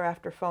phone teller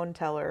after phone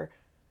teller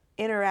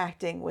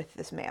interacting with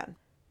this man.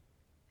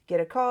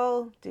 Get a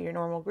call, do your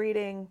normal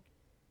greeting,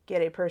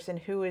 get a person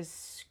who is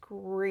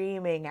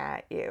screaming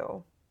at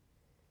you.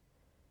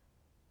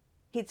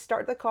 He'd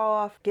start the call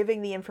off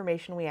giving the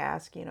information we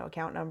ask,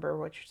 account number,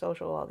 what's your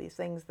social, all these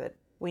things that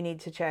we need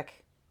to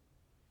check.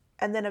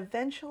 And then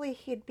eventually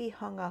he'd be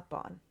hung up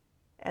on,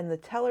 and the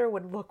teller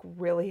would look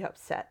really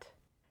upset.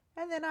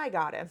 And then I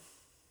got him.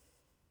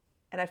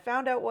 And I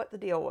found out what the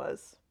deal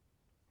was.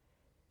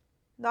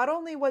 Not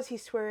only was he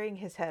swearing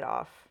his head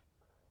off,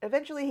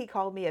 eventually he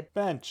called me a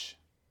bench.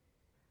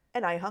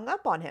 And I hung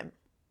up on him.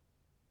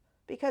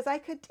 Because I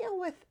could deal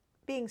with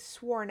being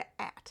sworn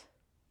at.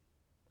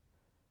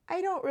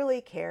 I don't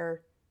really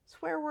care.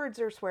 Swear words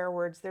are swear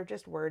words. They're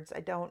just words. I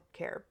don't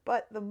care.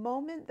 But the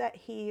moment that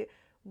he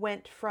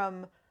went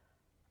from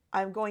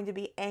I'm going to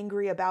be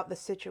angry about the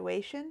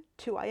situation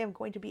to I am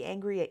going to be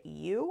angry at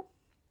you,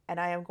 and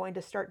I am going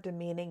to start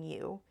demeaning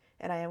you,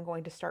 and I am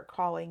going to start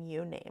calling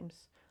you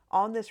names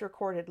on this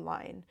recorded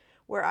line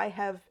where I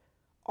have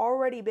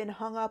already been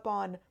hung up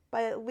on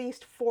by at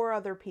least 4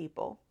 other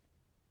people,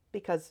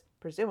 because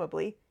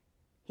presumably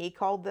he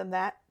called them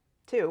that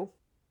too.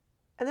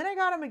 And then I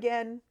got him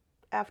again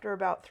after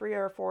about 3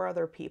 or 4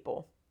 other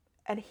people,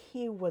 and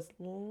he was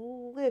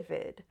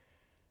livid,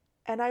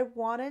 and I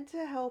wanted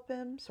to help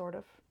him, sort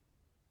of.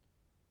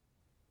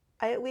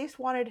 I at least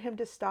wanted him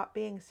to stop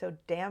being so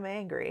damn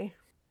angry.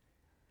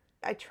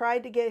 I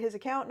tried to get his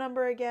account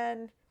number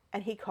again,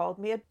 and he called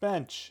me a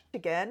bench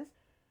again,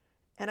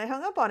 and I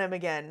hung up on him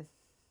again.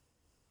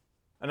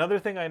 Another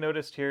thing I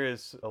noticed here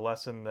is a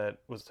lesson that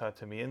was taught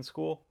to me in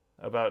school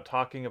about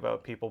talking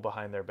about people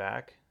behind their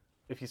back.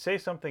 If you say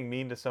something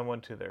mean to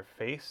someone to their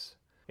face,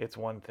 it's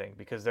one thing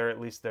because they're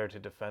at least there to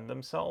defend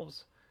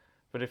themselves.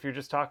 But if you're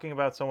just talking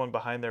about someone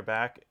behind their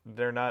back,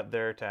 they're not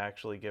there to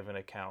actually give an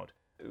account.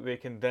 They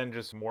can then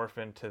just morph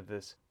into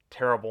this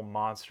terrible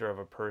monster of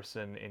a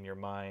person in your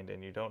mind,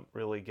 and you don't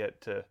really get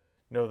to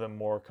know them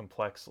more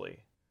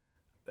complexly.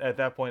 At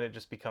that point, it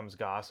just becomes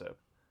gossip.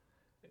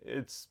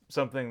 It's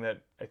something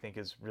that I think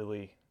is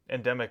really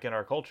endemic in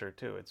our culture,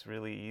 too. It's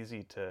really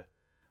easy to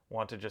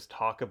want to just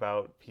talk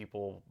about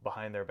people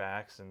behind their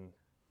backs, and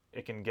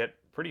it can get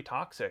pretty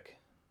toxic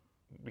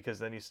because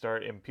then you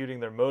start imputing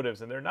their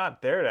motives, and they're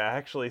not there to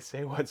actually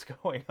say what's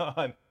going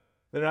on.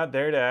 They're not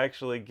there to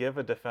actually give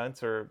a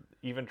defense or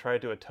even try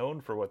to atone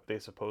for what they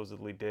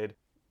supposedly did.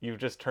 You've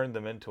just turned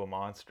them into a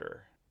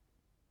monster.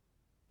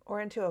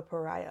 Or into a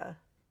pariah.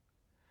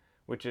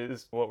 Which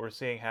is what we're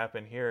seeing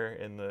happen here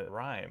in the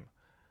rhyme.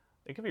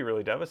 It can be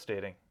really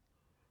devastating.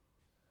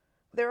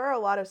 There are a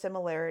lot of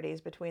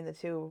similarities between the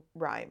 2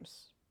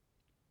 rhymes.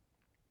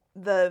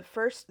 The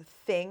first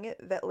thing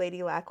that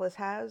Lady Lackless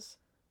has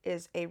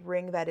is a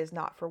ring that is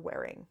not for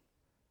wearing.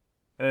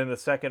 And in the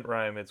second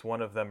rhyme, it's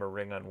one of them a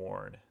ring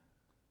unworn.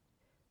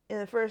 In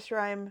the first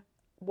rhyme,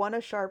 one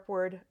a sharp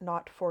word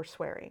not for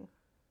swearing.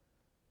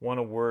 One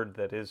a word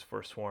that is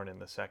forsworn in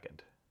the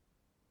second.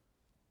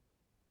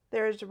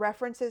 There's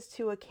references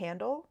to a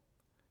candle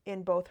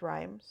in both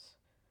rhymes,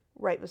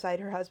 right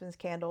beside her husband's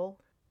candle.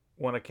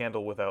 One a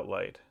candle without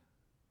light.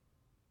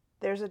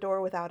 There's a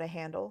door without a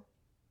handle.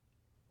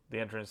 The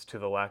entrance to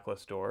the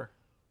Lackless door.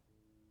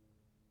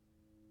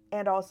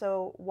 And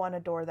also one a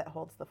door that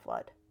holds the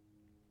flood.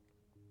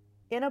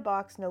 In a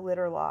box no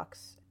litter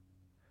locks.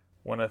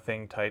 One a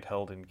thing tight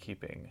held in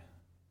keeping.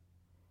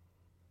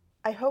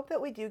 I hope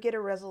that we do get a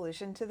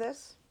resolution to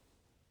this.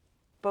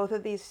 Both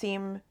of these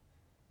seem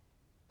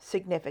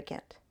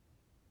significant.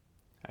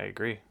 I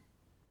agree.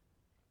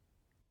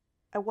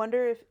 I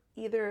wonder if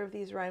either of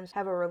these rhymes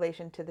have a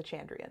relation to the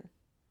Chandrian.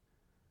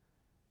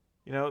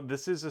 You know,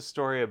 this is a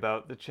story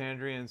about the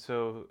Chandrian,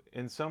 so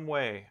in some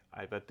way,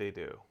 I bet they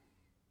do.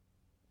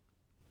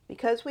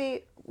 Because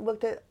we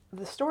looked at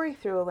the story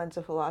through a lens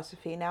of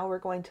philosophy, now we're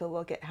going to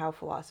look at how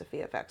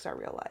philosophy affects our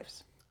real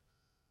lives.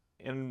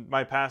 In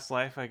my past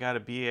life, I got a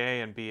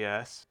BA and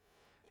BS.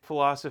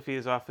 Philosophy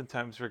is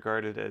oftentimes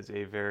regarded as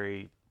a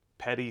very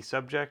petty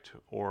subject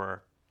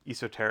or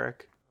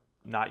esoteric,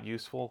 not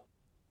useful.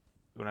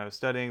 When I was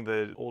studying,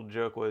 the old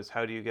joke was,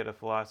 how do you get a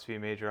philosophy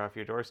major off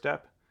your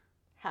doorstep?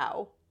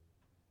 How?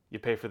 You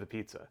pay for the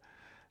pizza.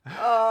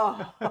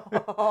 Oh,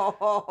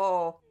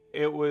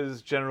 It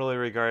was generally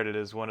regarded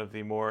as one of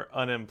the more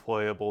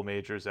unemployable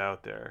majors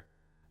out there,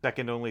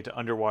 second only to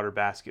underwater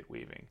basket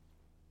weaving.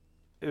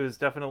 It was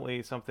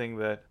definitely something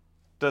that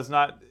does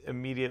not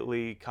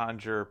immediately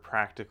conjure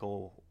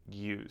practical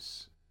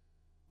use.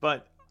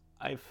 But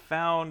I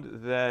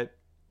found that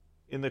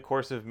in the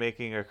course of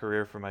making a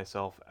career for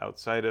myself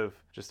outside of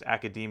just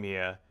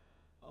academia,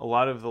 a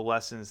lot of the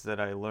lessons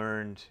that I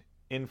learned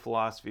in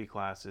philosophy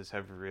classes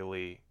have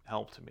really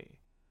helped me.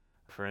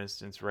 For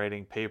instance,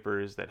 writing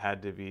papers that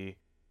had to be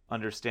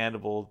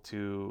understandable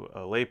to a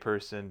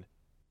layperson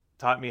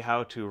taught me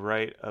how to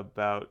write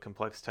about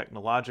complex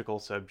technological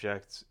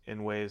subjects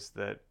in ways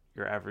that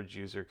your average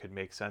user could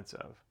make sense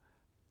of.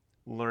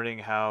 Learning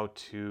how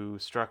to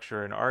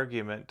structure an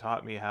argument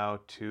taught me how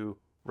to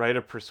write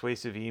a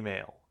persuasive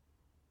email.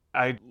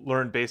 I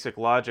learned basic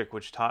logic,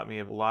 which taught me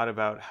a lot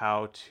about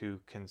how to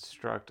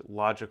construct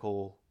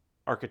logical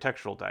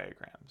architectural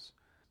diagrams.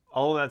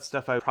 All of that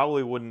stuff I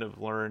probably wouldn't have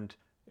learned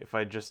if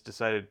I just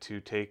decided to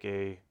take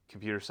a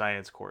computer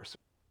science course,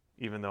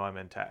 even though I'm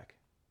in tech.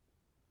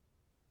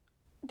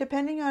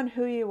 depending on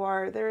who you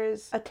are, there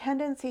is a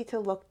tendency to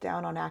look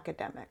down on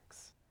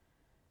academics.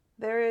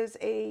 There is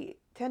a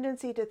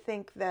tendency to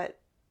think that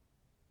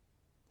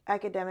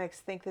academics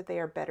think that they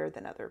are better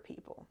than other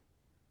people.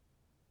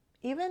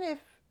 Even if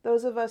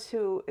those of us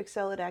who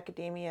excel at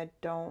academia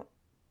don't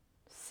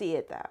see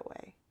it that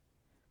way.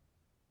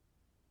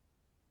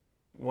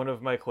 One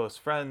of my close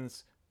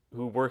friends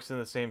who works in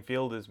the same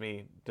field as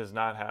me does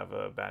not have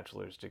a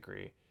bachelor's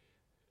degree.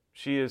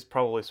 She is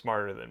probably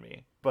smarter than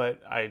me,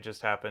 but I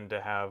just happen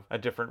to have a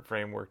different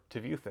framework to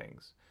view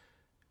things.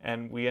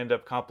 And we end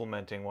up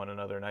complementing one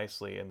another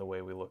nicely in the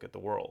way we look at the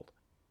world.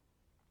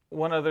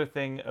 One other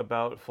thing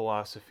about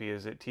philosophy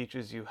is it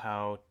teaches you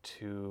how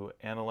to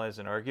analyze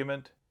an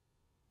argument.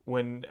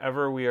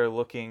 Whenever we are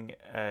looking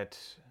at,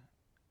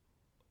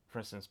 for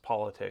instance,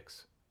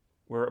 politics,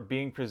 we're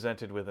being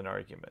presented with an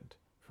argument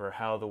for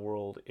how the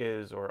world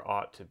is or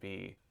ought to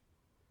be.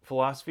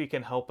 Philosophy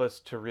can help us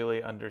to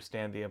really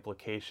understand the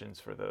implications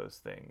for those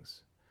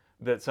things.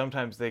 That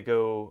sometimes they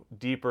go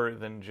deeper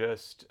than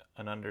just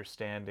an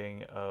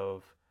understanding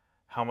of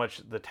how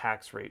much the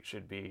tax rate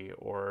should be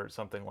or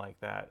something like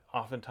that.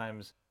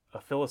 Oftentimes,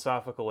 a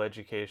philosophical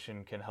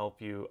education can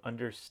help you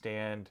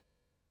understand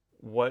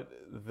what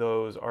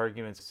those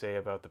arguments say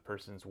about the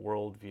person's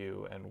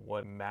worldview and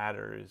what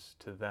matters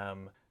to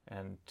them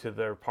and to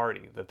their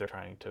party that they're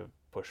trying to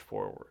push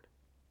forward.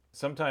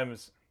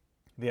 Sometimes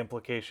the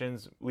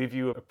implications leave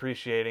you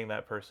appreciating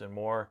that person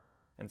more,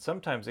 and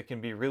sometimes it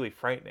can be really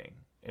frightening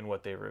in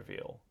what they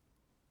reveal.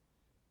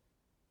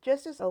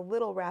 Just as a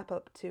little wrap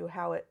up to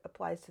how it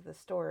applies to the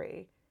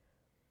story,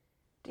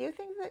 do you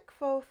think that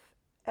Kvothe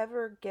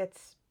ever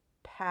gets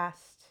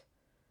past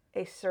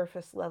a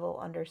surface level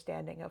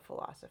understanding of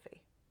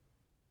philosophy?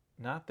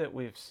 Not that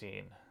we've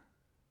seen.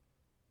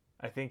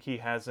 I think he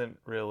hasn't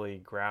really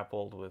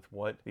grappled with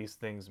what these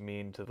things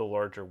mean to the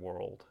larger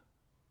world.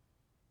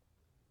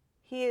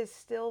 He is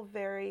still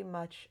very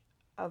much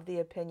of the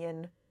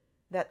opinion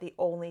that the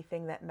only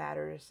thing that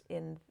matters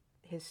in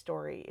his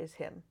story is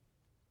him.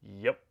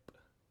 Yep.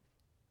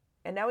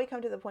 And now we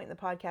come to the point in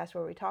the podcast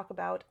where we talk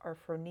about our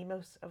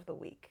phronimos of the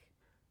week.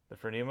 The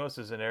phronimos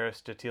is an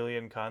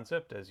Aristotelian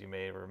concept, as you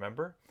may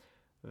remember,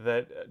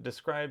 that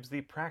describes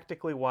the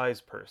practically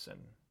wise person.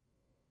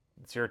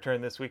 It's your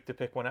turn this week to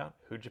pick one out.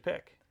 Who'd you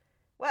pick?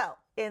 Well,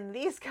 in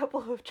these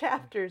couple of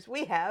chapters,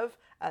 we have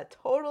a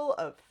total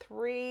of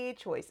 3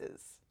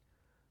 choices.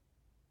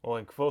 Well,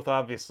 and Kvothe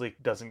obviously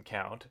doesn't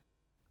count.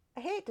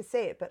 I hate to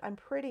say it, but I'm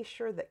pretty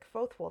sure that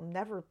Kvothe will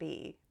never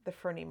be the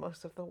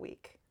phronimos of the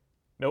week.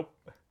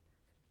 Nope.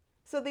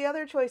 So the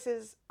other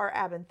choices are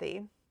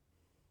Abinthy.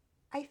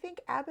 I think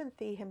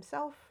Abinthy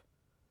himself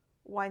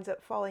winds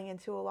up falling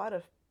into a lot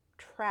of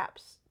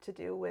traps to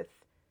do with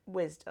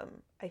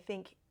wisdom. I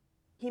think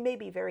he may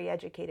be very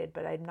educated,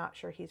 but I'm not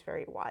sure he's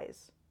very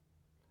wise.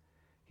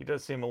 He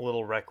does seem a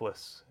little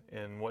reckless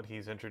in what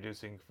he's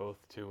introducing Kvothe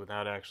to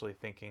without actually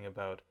thinking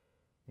about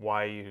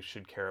why you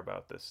should care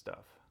about this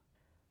stuff.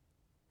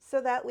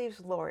 So that leaves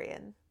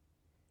Lorien.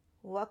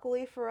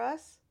 Luckily for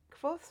us,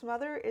 Kvothe's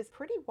mother is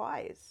pretty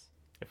wise.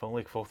 If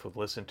only Kvothe would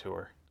listen to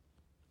her.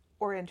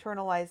 Or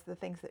internalize the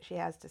things that she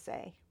has to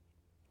say.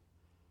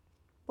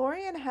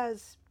 Lorien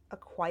has a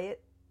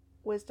quiet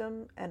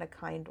wisdom and a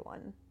kind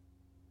one.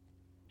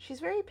 She's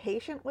very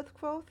patient with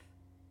Kvothe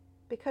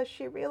because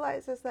she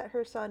realizes that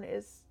her son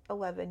is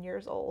 11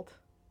 years old.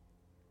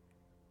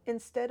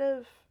 Instead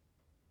of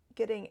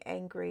getting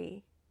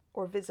angry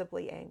or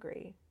visibly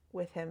angry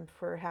with him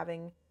for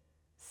having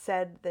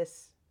said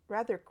this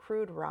rather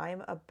crude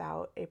rhyme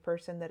about a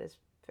person that is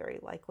very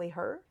likely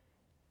her.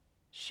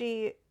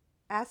 She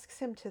asks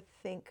him to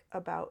think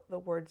about the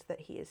words that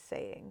he is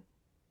saying.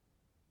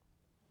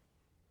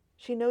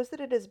 She knows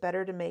that it is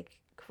better to make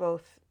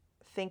Kvothe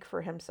think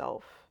for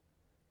himself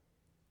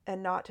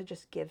and not to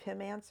just give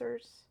him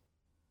answers.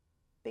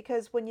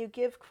 Because when you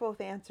give Kvothe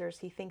answers,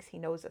 he thinks he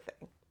knows a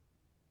thing.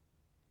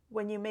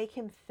 When you make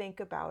him think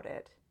about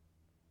it,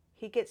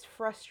 he gets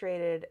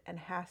frustrated and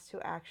has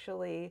to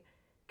actually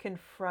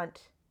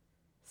confront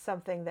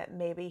something that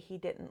maybe he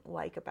didn't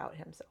like about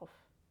himself.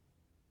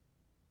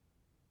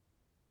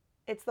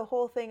 It's the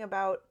whole thing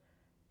about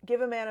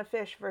give a man a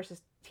fish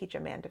versus teach a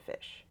man to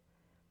fish.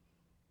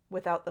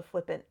 Without the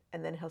flippant,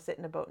 and then he'll sit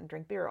in a boat and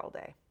drink beer all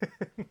day.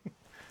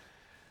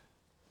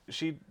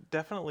 She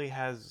definitely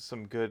has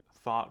some good,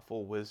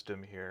 thoughtful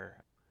wisdom here.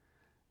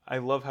 I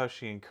love how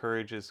she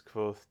encourages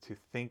Kvothe to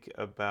think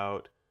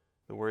about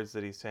the words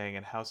that he's saying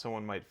and how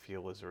someone might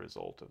feel as a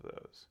result of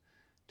those.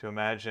 To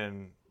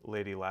imagine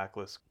Lady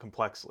Lackless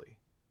complexly,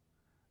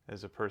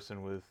 as a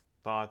person with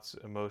thoughts,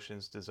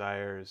 emotions,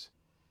 desires,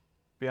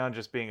 beyond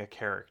just being a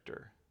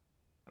character.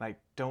 And I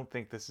don't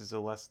think this is a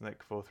lesson that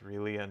Kvothe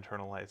really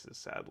internalizes,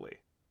 sadly.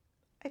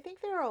 I think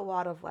there are a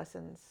lot of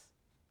lessons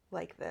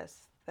like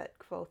this that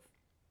Kvothe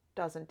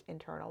doesn't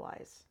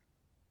internalize,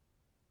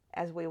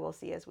 as we will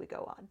see as we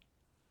go on.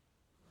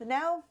 But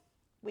now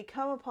we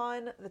come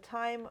upon the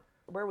time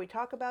where we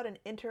talk about an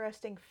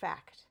interesting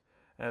fact.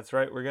 That's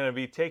right, we're going to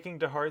be taking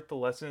to heart the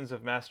lessons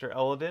of Master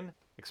Elodin.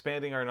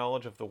 Expanding our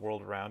knowledge of the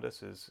world around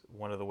us is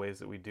one of the ways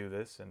that we do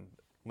this, and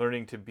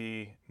learning to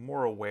be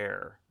more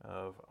aware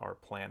of our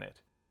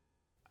planet.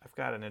 I've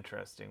got an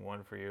interesting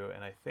one for you,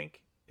 and I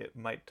think it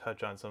might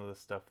touch on some of the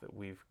stuff that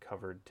we've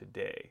covered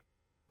today.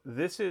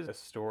 This is a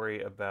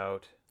story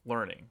about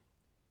learning.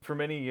 For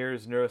many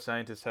years,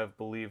 neuroscientists have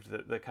believed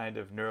that the kind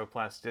of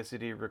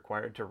neuroplasticity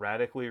required to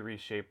radically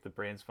reshape the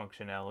brain's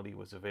functionality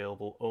was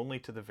available only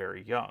to the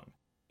very young,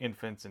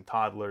 infants and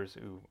toddlers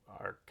who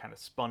are kind of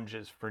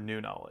sponges for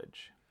new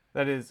knowledge.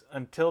 That is,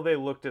 until they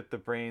looked at the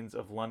brains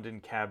of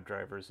London cab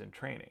drivers in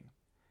training.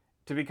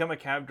 To become a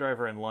cab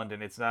driver in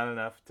London, it's not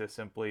enough to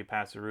simply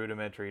pass a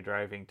rudimentary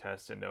driving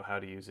test and know how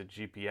to use a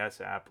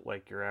GPS app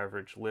like your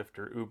average Lyft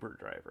or Uber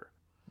driver.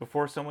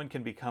 Before someone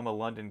can become a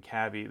London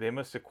cabbie, they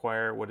must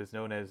acquire what is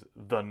known as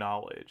the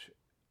knowledge,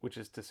 which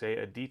is to say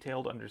a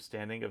detailed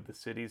understanding of the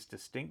city's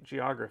distinct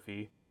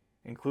geography,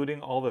 including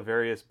all the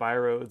various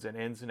byroads and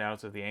ins and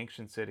outs of the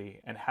ancient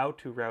city, and how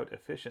to route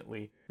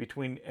efficiently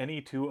between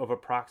any two of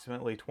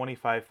approximately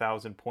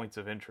 25,000 points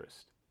of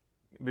interest.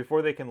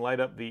 Before they can light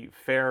up the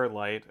fare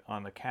light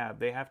on the cab,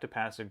 they have to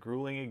pass a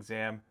grueling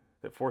exam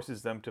that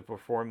forces them to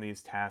perform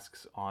these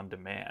tasks on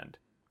demand.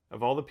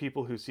 Of all the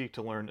people who seek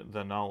to learn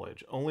the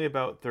knowledge, only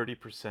about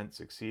 30%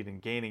 succeed in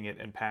gaining it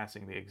and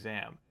passing the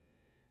exam.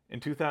 In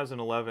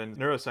 2011,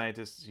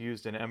 neuroscientists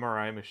used an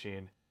MRI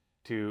machine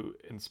to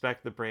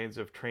inspect the brains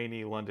of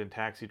trainee London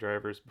taxi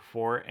drivers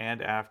before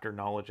and after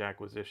knowledge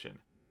acquisition.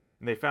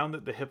 And they found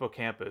that the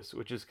hippocampus,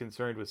 which is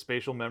concerned with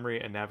spatial memory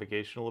and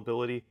navigational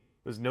ability,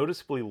 was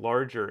noticeably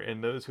larger in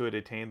those who had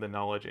attained the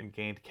knowledge and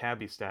gained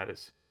cabbie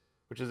status,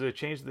 which is a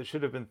change that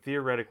should have been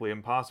theoretically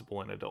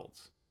impossible in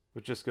adults.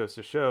 Which just goes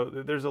to show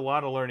that there's a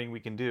lot of learning we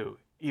can do,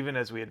 even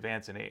as we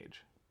advance in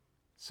age.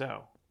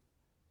 So,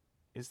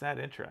 is that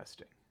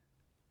interesting?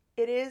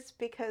 It is,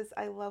 because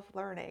I love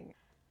learning.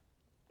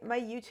 My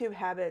YouTube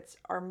habits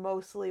are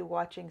mostly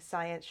watching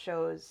science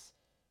shows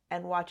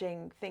and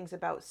watching things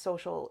about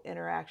social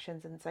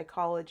interactions and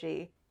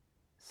psychology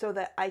so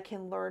that I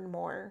can learn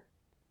more.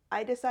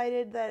 I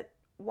decided that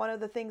one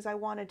of the things I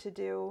wanted to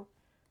do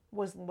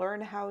was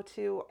learn how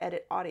to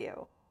edit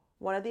audio.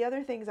 One of the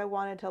other things I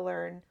wanted to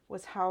learn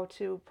was how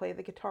to play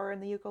the guitar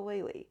and the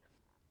ukulele.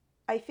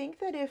 I think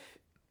that if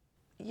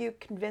you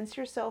convince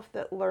yourself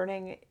that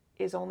learning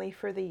is only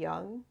for the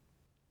young,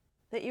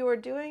 that you are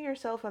doing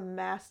yourself a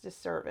mass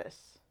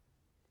disservice.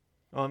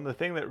 Well, and the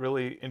thing that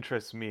really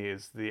interests me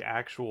is the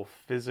actual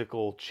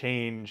physical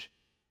change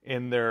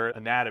in their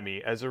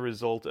anatomy as a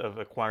result of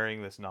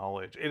acquiring this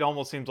knowledge. It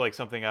almost seems like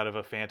something out of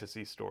a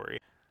fantasy story.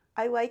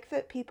 I like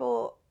that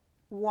people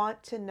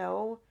want to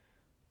know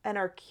and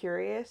are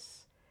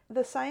curious.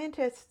 The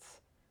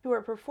scientists who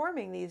are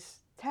performing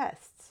these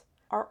tests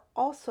are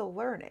also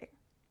learning.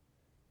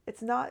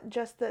 It's not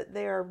just that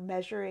they are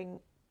measuring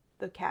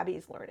the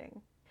cabbie's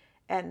learning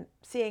and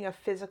seeing a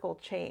physical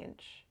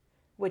change,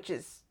 which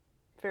is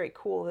very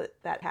cool that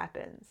that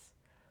happens.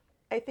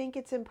 I think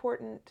it's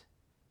important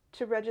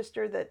to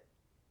register that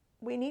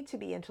we need to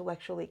be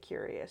intellectually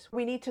curious.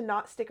 We need to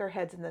not stick our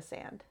heads in the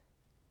sand.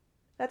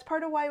 That's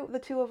part of why the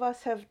two of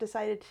us have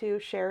decided to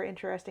share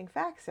interesting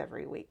facts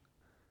every week.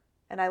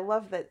 And I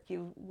love that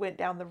you went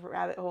down the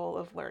rabbit hole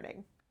of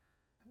learning.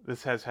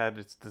 This has had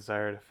its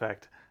desired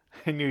effect.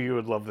 I knew you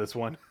would love this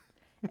one.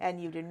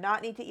 And you do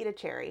not need to eat a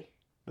cherry.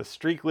 The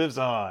streak lives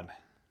on.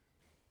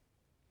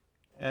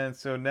 And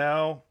so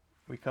now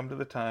we come to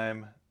the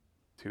time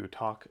to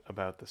talk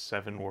about the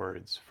 7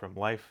 words from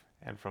life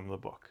and from the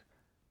book.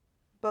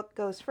 Book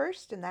goes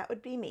first, and that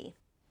would be me.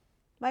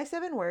 My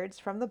 7 words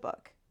from the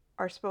book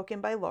are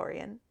spoken by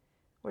Lorien,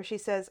 where she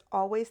says,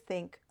 always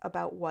think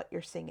about what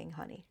you're singing,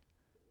 honey.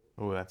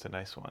 Oh, that's a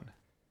nice one.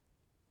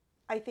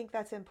 I think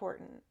that's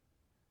important.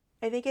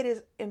 I think it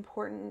is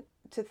important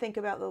to think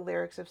about the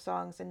lyrics of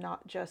songs and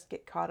not just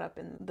get caught up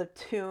in the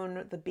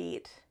tune, the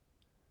beat.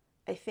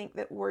 I think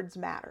that words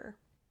matter.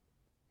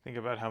 Think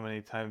about how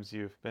many times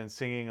you've been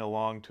singing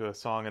along to a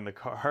song in the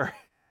car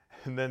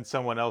and then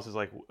someone else is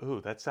like,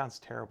 ooh, that sounds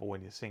terrible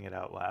when you sing it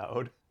out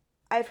loud.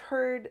 I've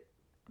heard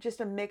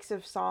just a mix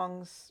of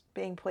songs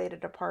being played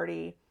at a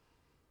party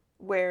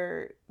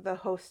where the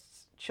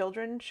host's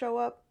children show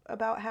up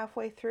about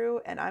halfway through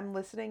and I'm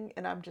listening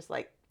and I'm just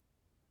like,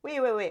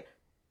 wait.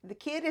 The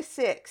kid is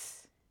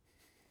 6.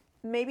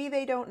 Maybe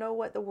they don't know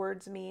what the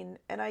words mean,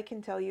 and I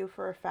can tell you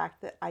for a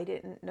fact that I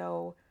didn't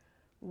know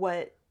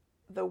what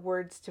the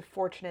words to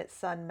Fortunate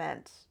Son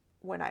meant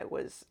when I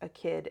was a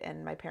kid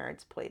and my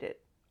parents played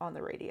it on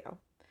the radio.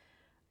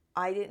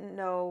 I didn't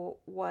know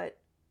what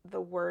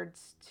the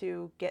words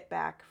to Get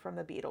Back from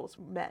the Beatles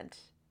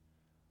meant.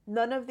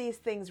 None of these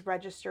things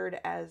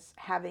registered as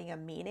having a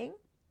meaning.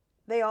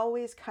 They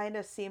always kind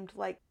of seemed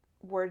like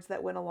words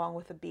that went along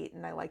with a beat,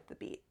 and I liked the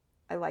beat.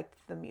 I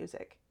liked the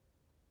music.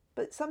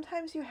 But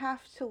sometimes you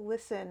have to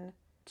listen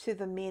to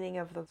the meaning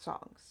of the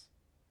songs,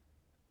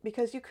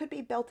 because you could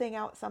be belting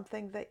out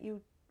something that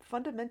you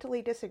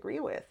fundamentally disagree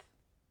with.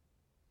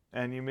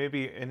 And you may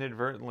be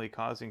inadvertently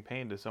causing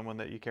pain to someone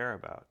that you care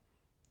about.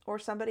 Or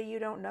somebody you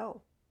don't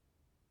know.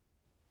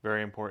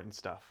 Very important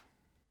stuff.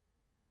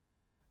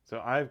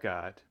 So I've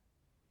got,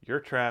 you're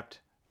trapped,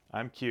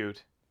 I'm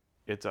cute,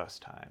 it's us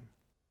time.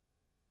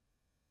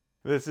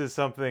 This is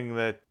something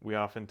that we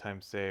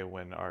oftentimes say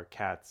when our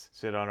cats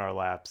sit on our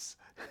laps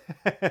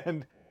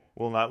and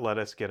will not let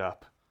us get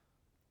up.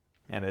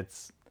 And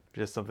it's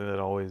just something that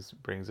always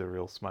brings a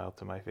real smile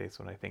to my face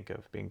when I think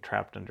of being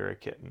trapped under a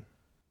kitten.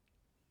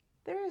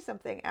 There is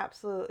something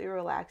absolutely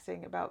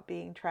relaxing about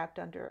being trapped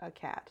under a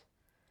cat.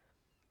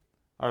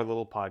 Our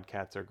little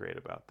podcats are great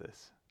about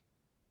this.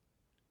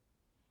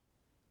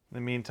 In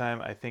the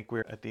meantime, I think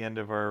we're at the end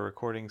of our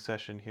recording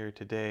session here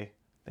today.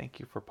 Thank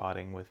you for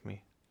potting with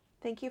me.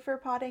 Thank you for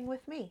potting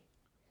with me.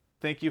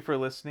 Thank you for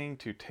listening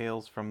to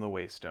Tales from the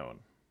Waystone.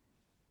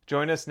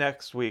 Join us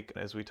next week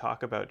as we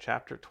talk about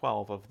Chapter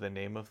 12 of The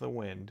Name of the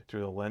Wind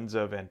through the lens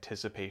of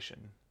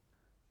anticipation.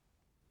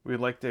 We'd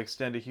like to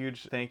extend a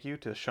huge thank you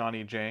to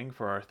Shawnee Jang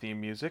for our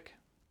theme music.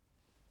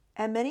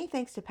 And many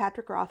thanks to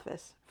Patrick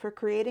Rothfuss for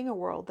creating a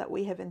world that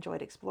we have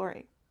enjoyed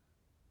exploring.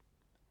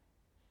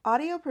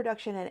 Audio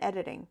production and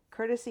editing,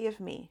 courtesy of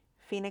me,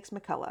 Phoenix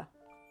McCullough.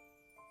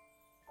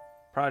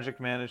 Project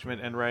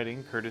management and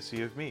writing,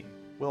 courtesy of me,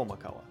 Will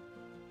McCullough.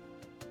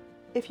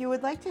 If you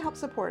would like to help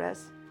support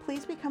us,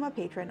 please become a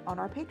patron on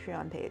our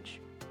Patreon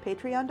page,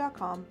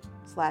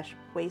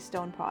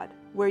 patreon.com/waystonepod,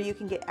 where you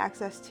can get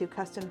access to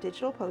custom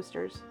digital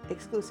posters,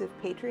 exclusive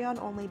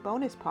Patreon-only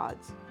bonus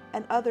pods,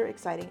 and other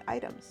exciting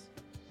items.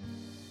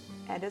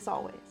 And as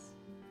always,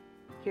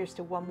 here's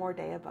to one more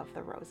day above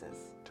the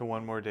roses. To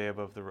one more day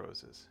above the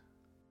roses.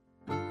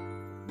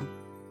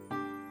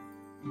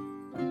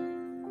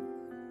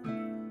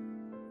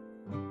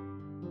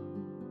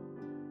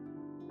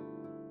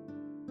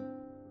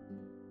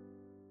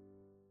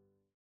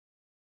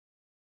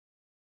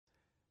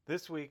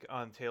 This week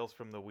on Tales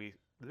from the Tales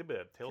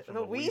from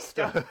the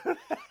Waystone.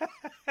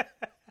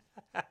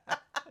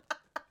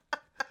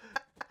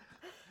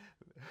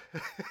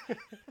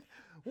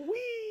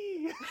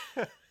 Wee.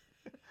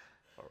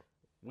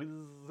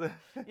 Whiz.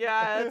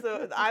 Yeah,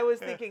 I was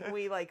thinking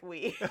we like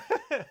we.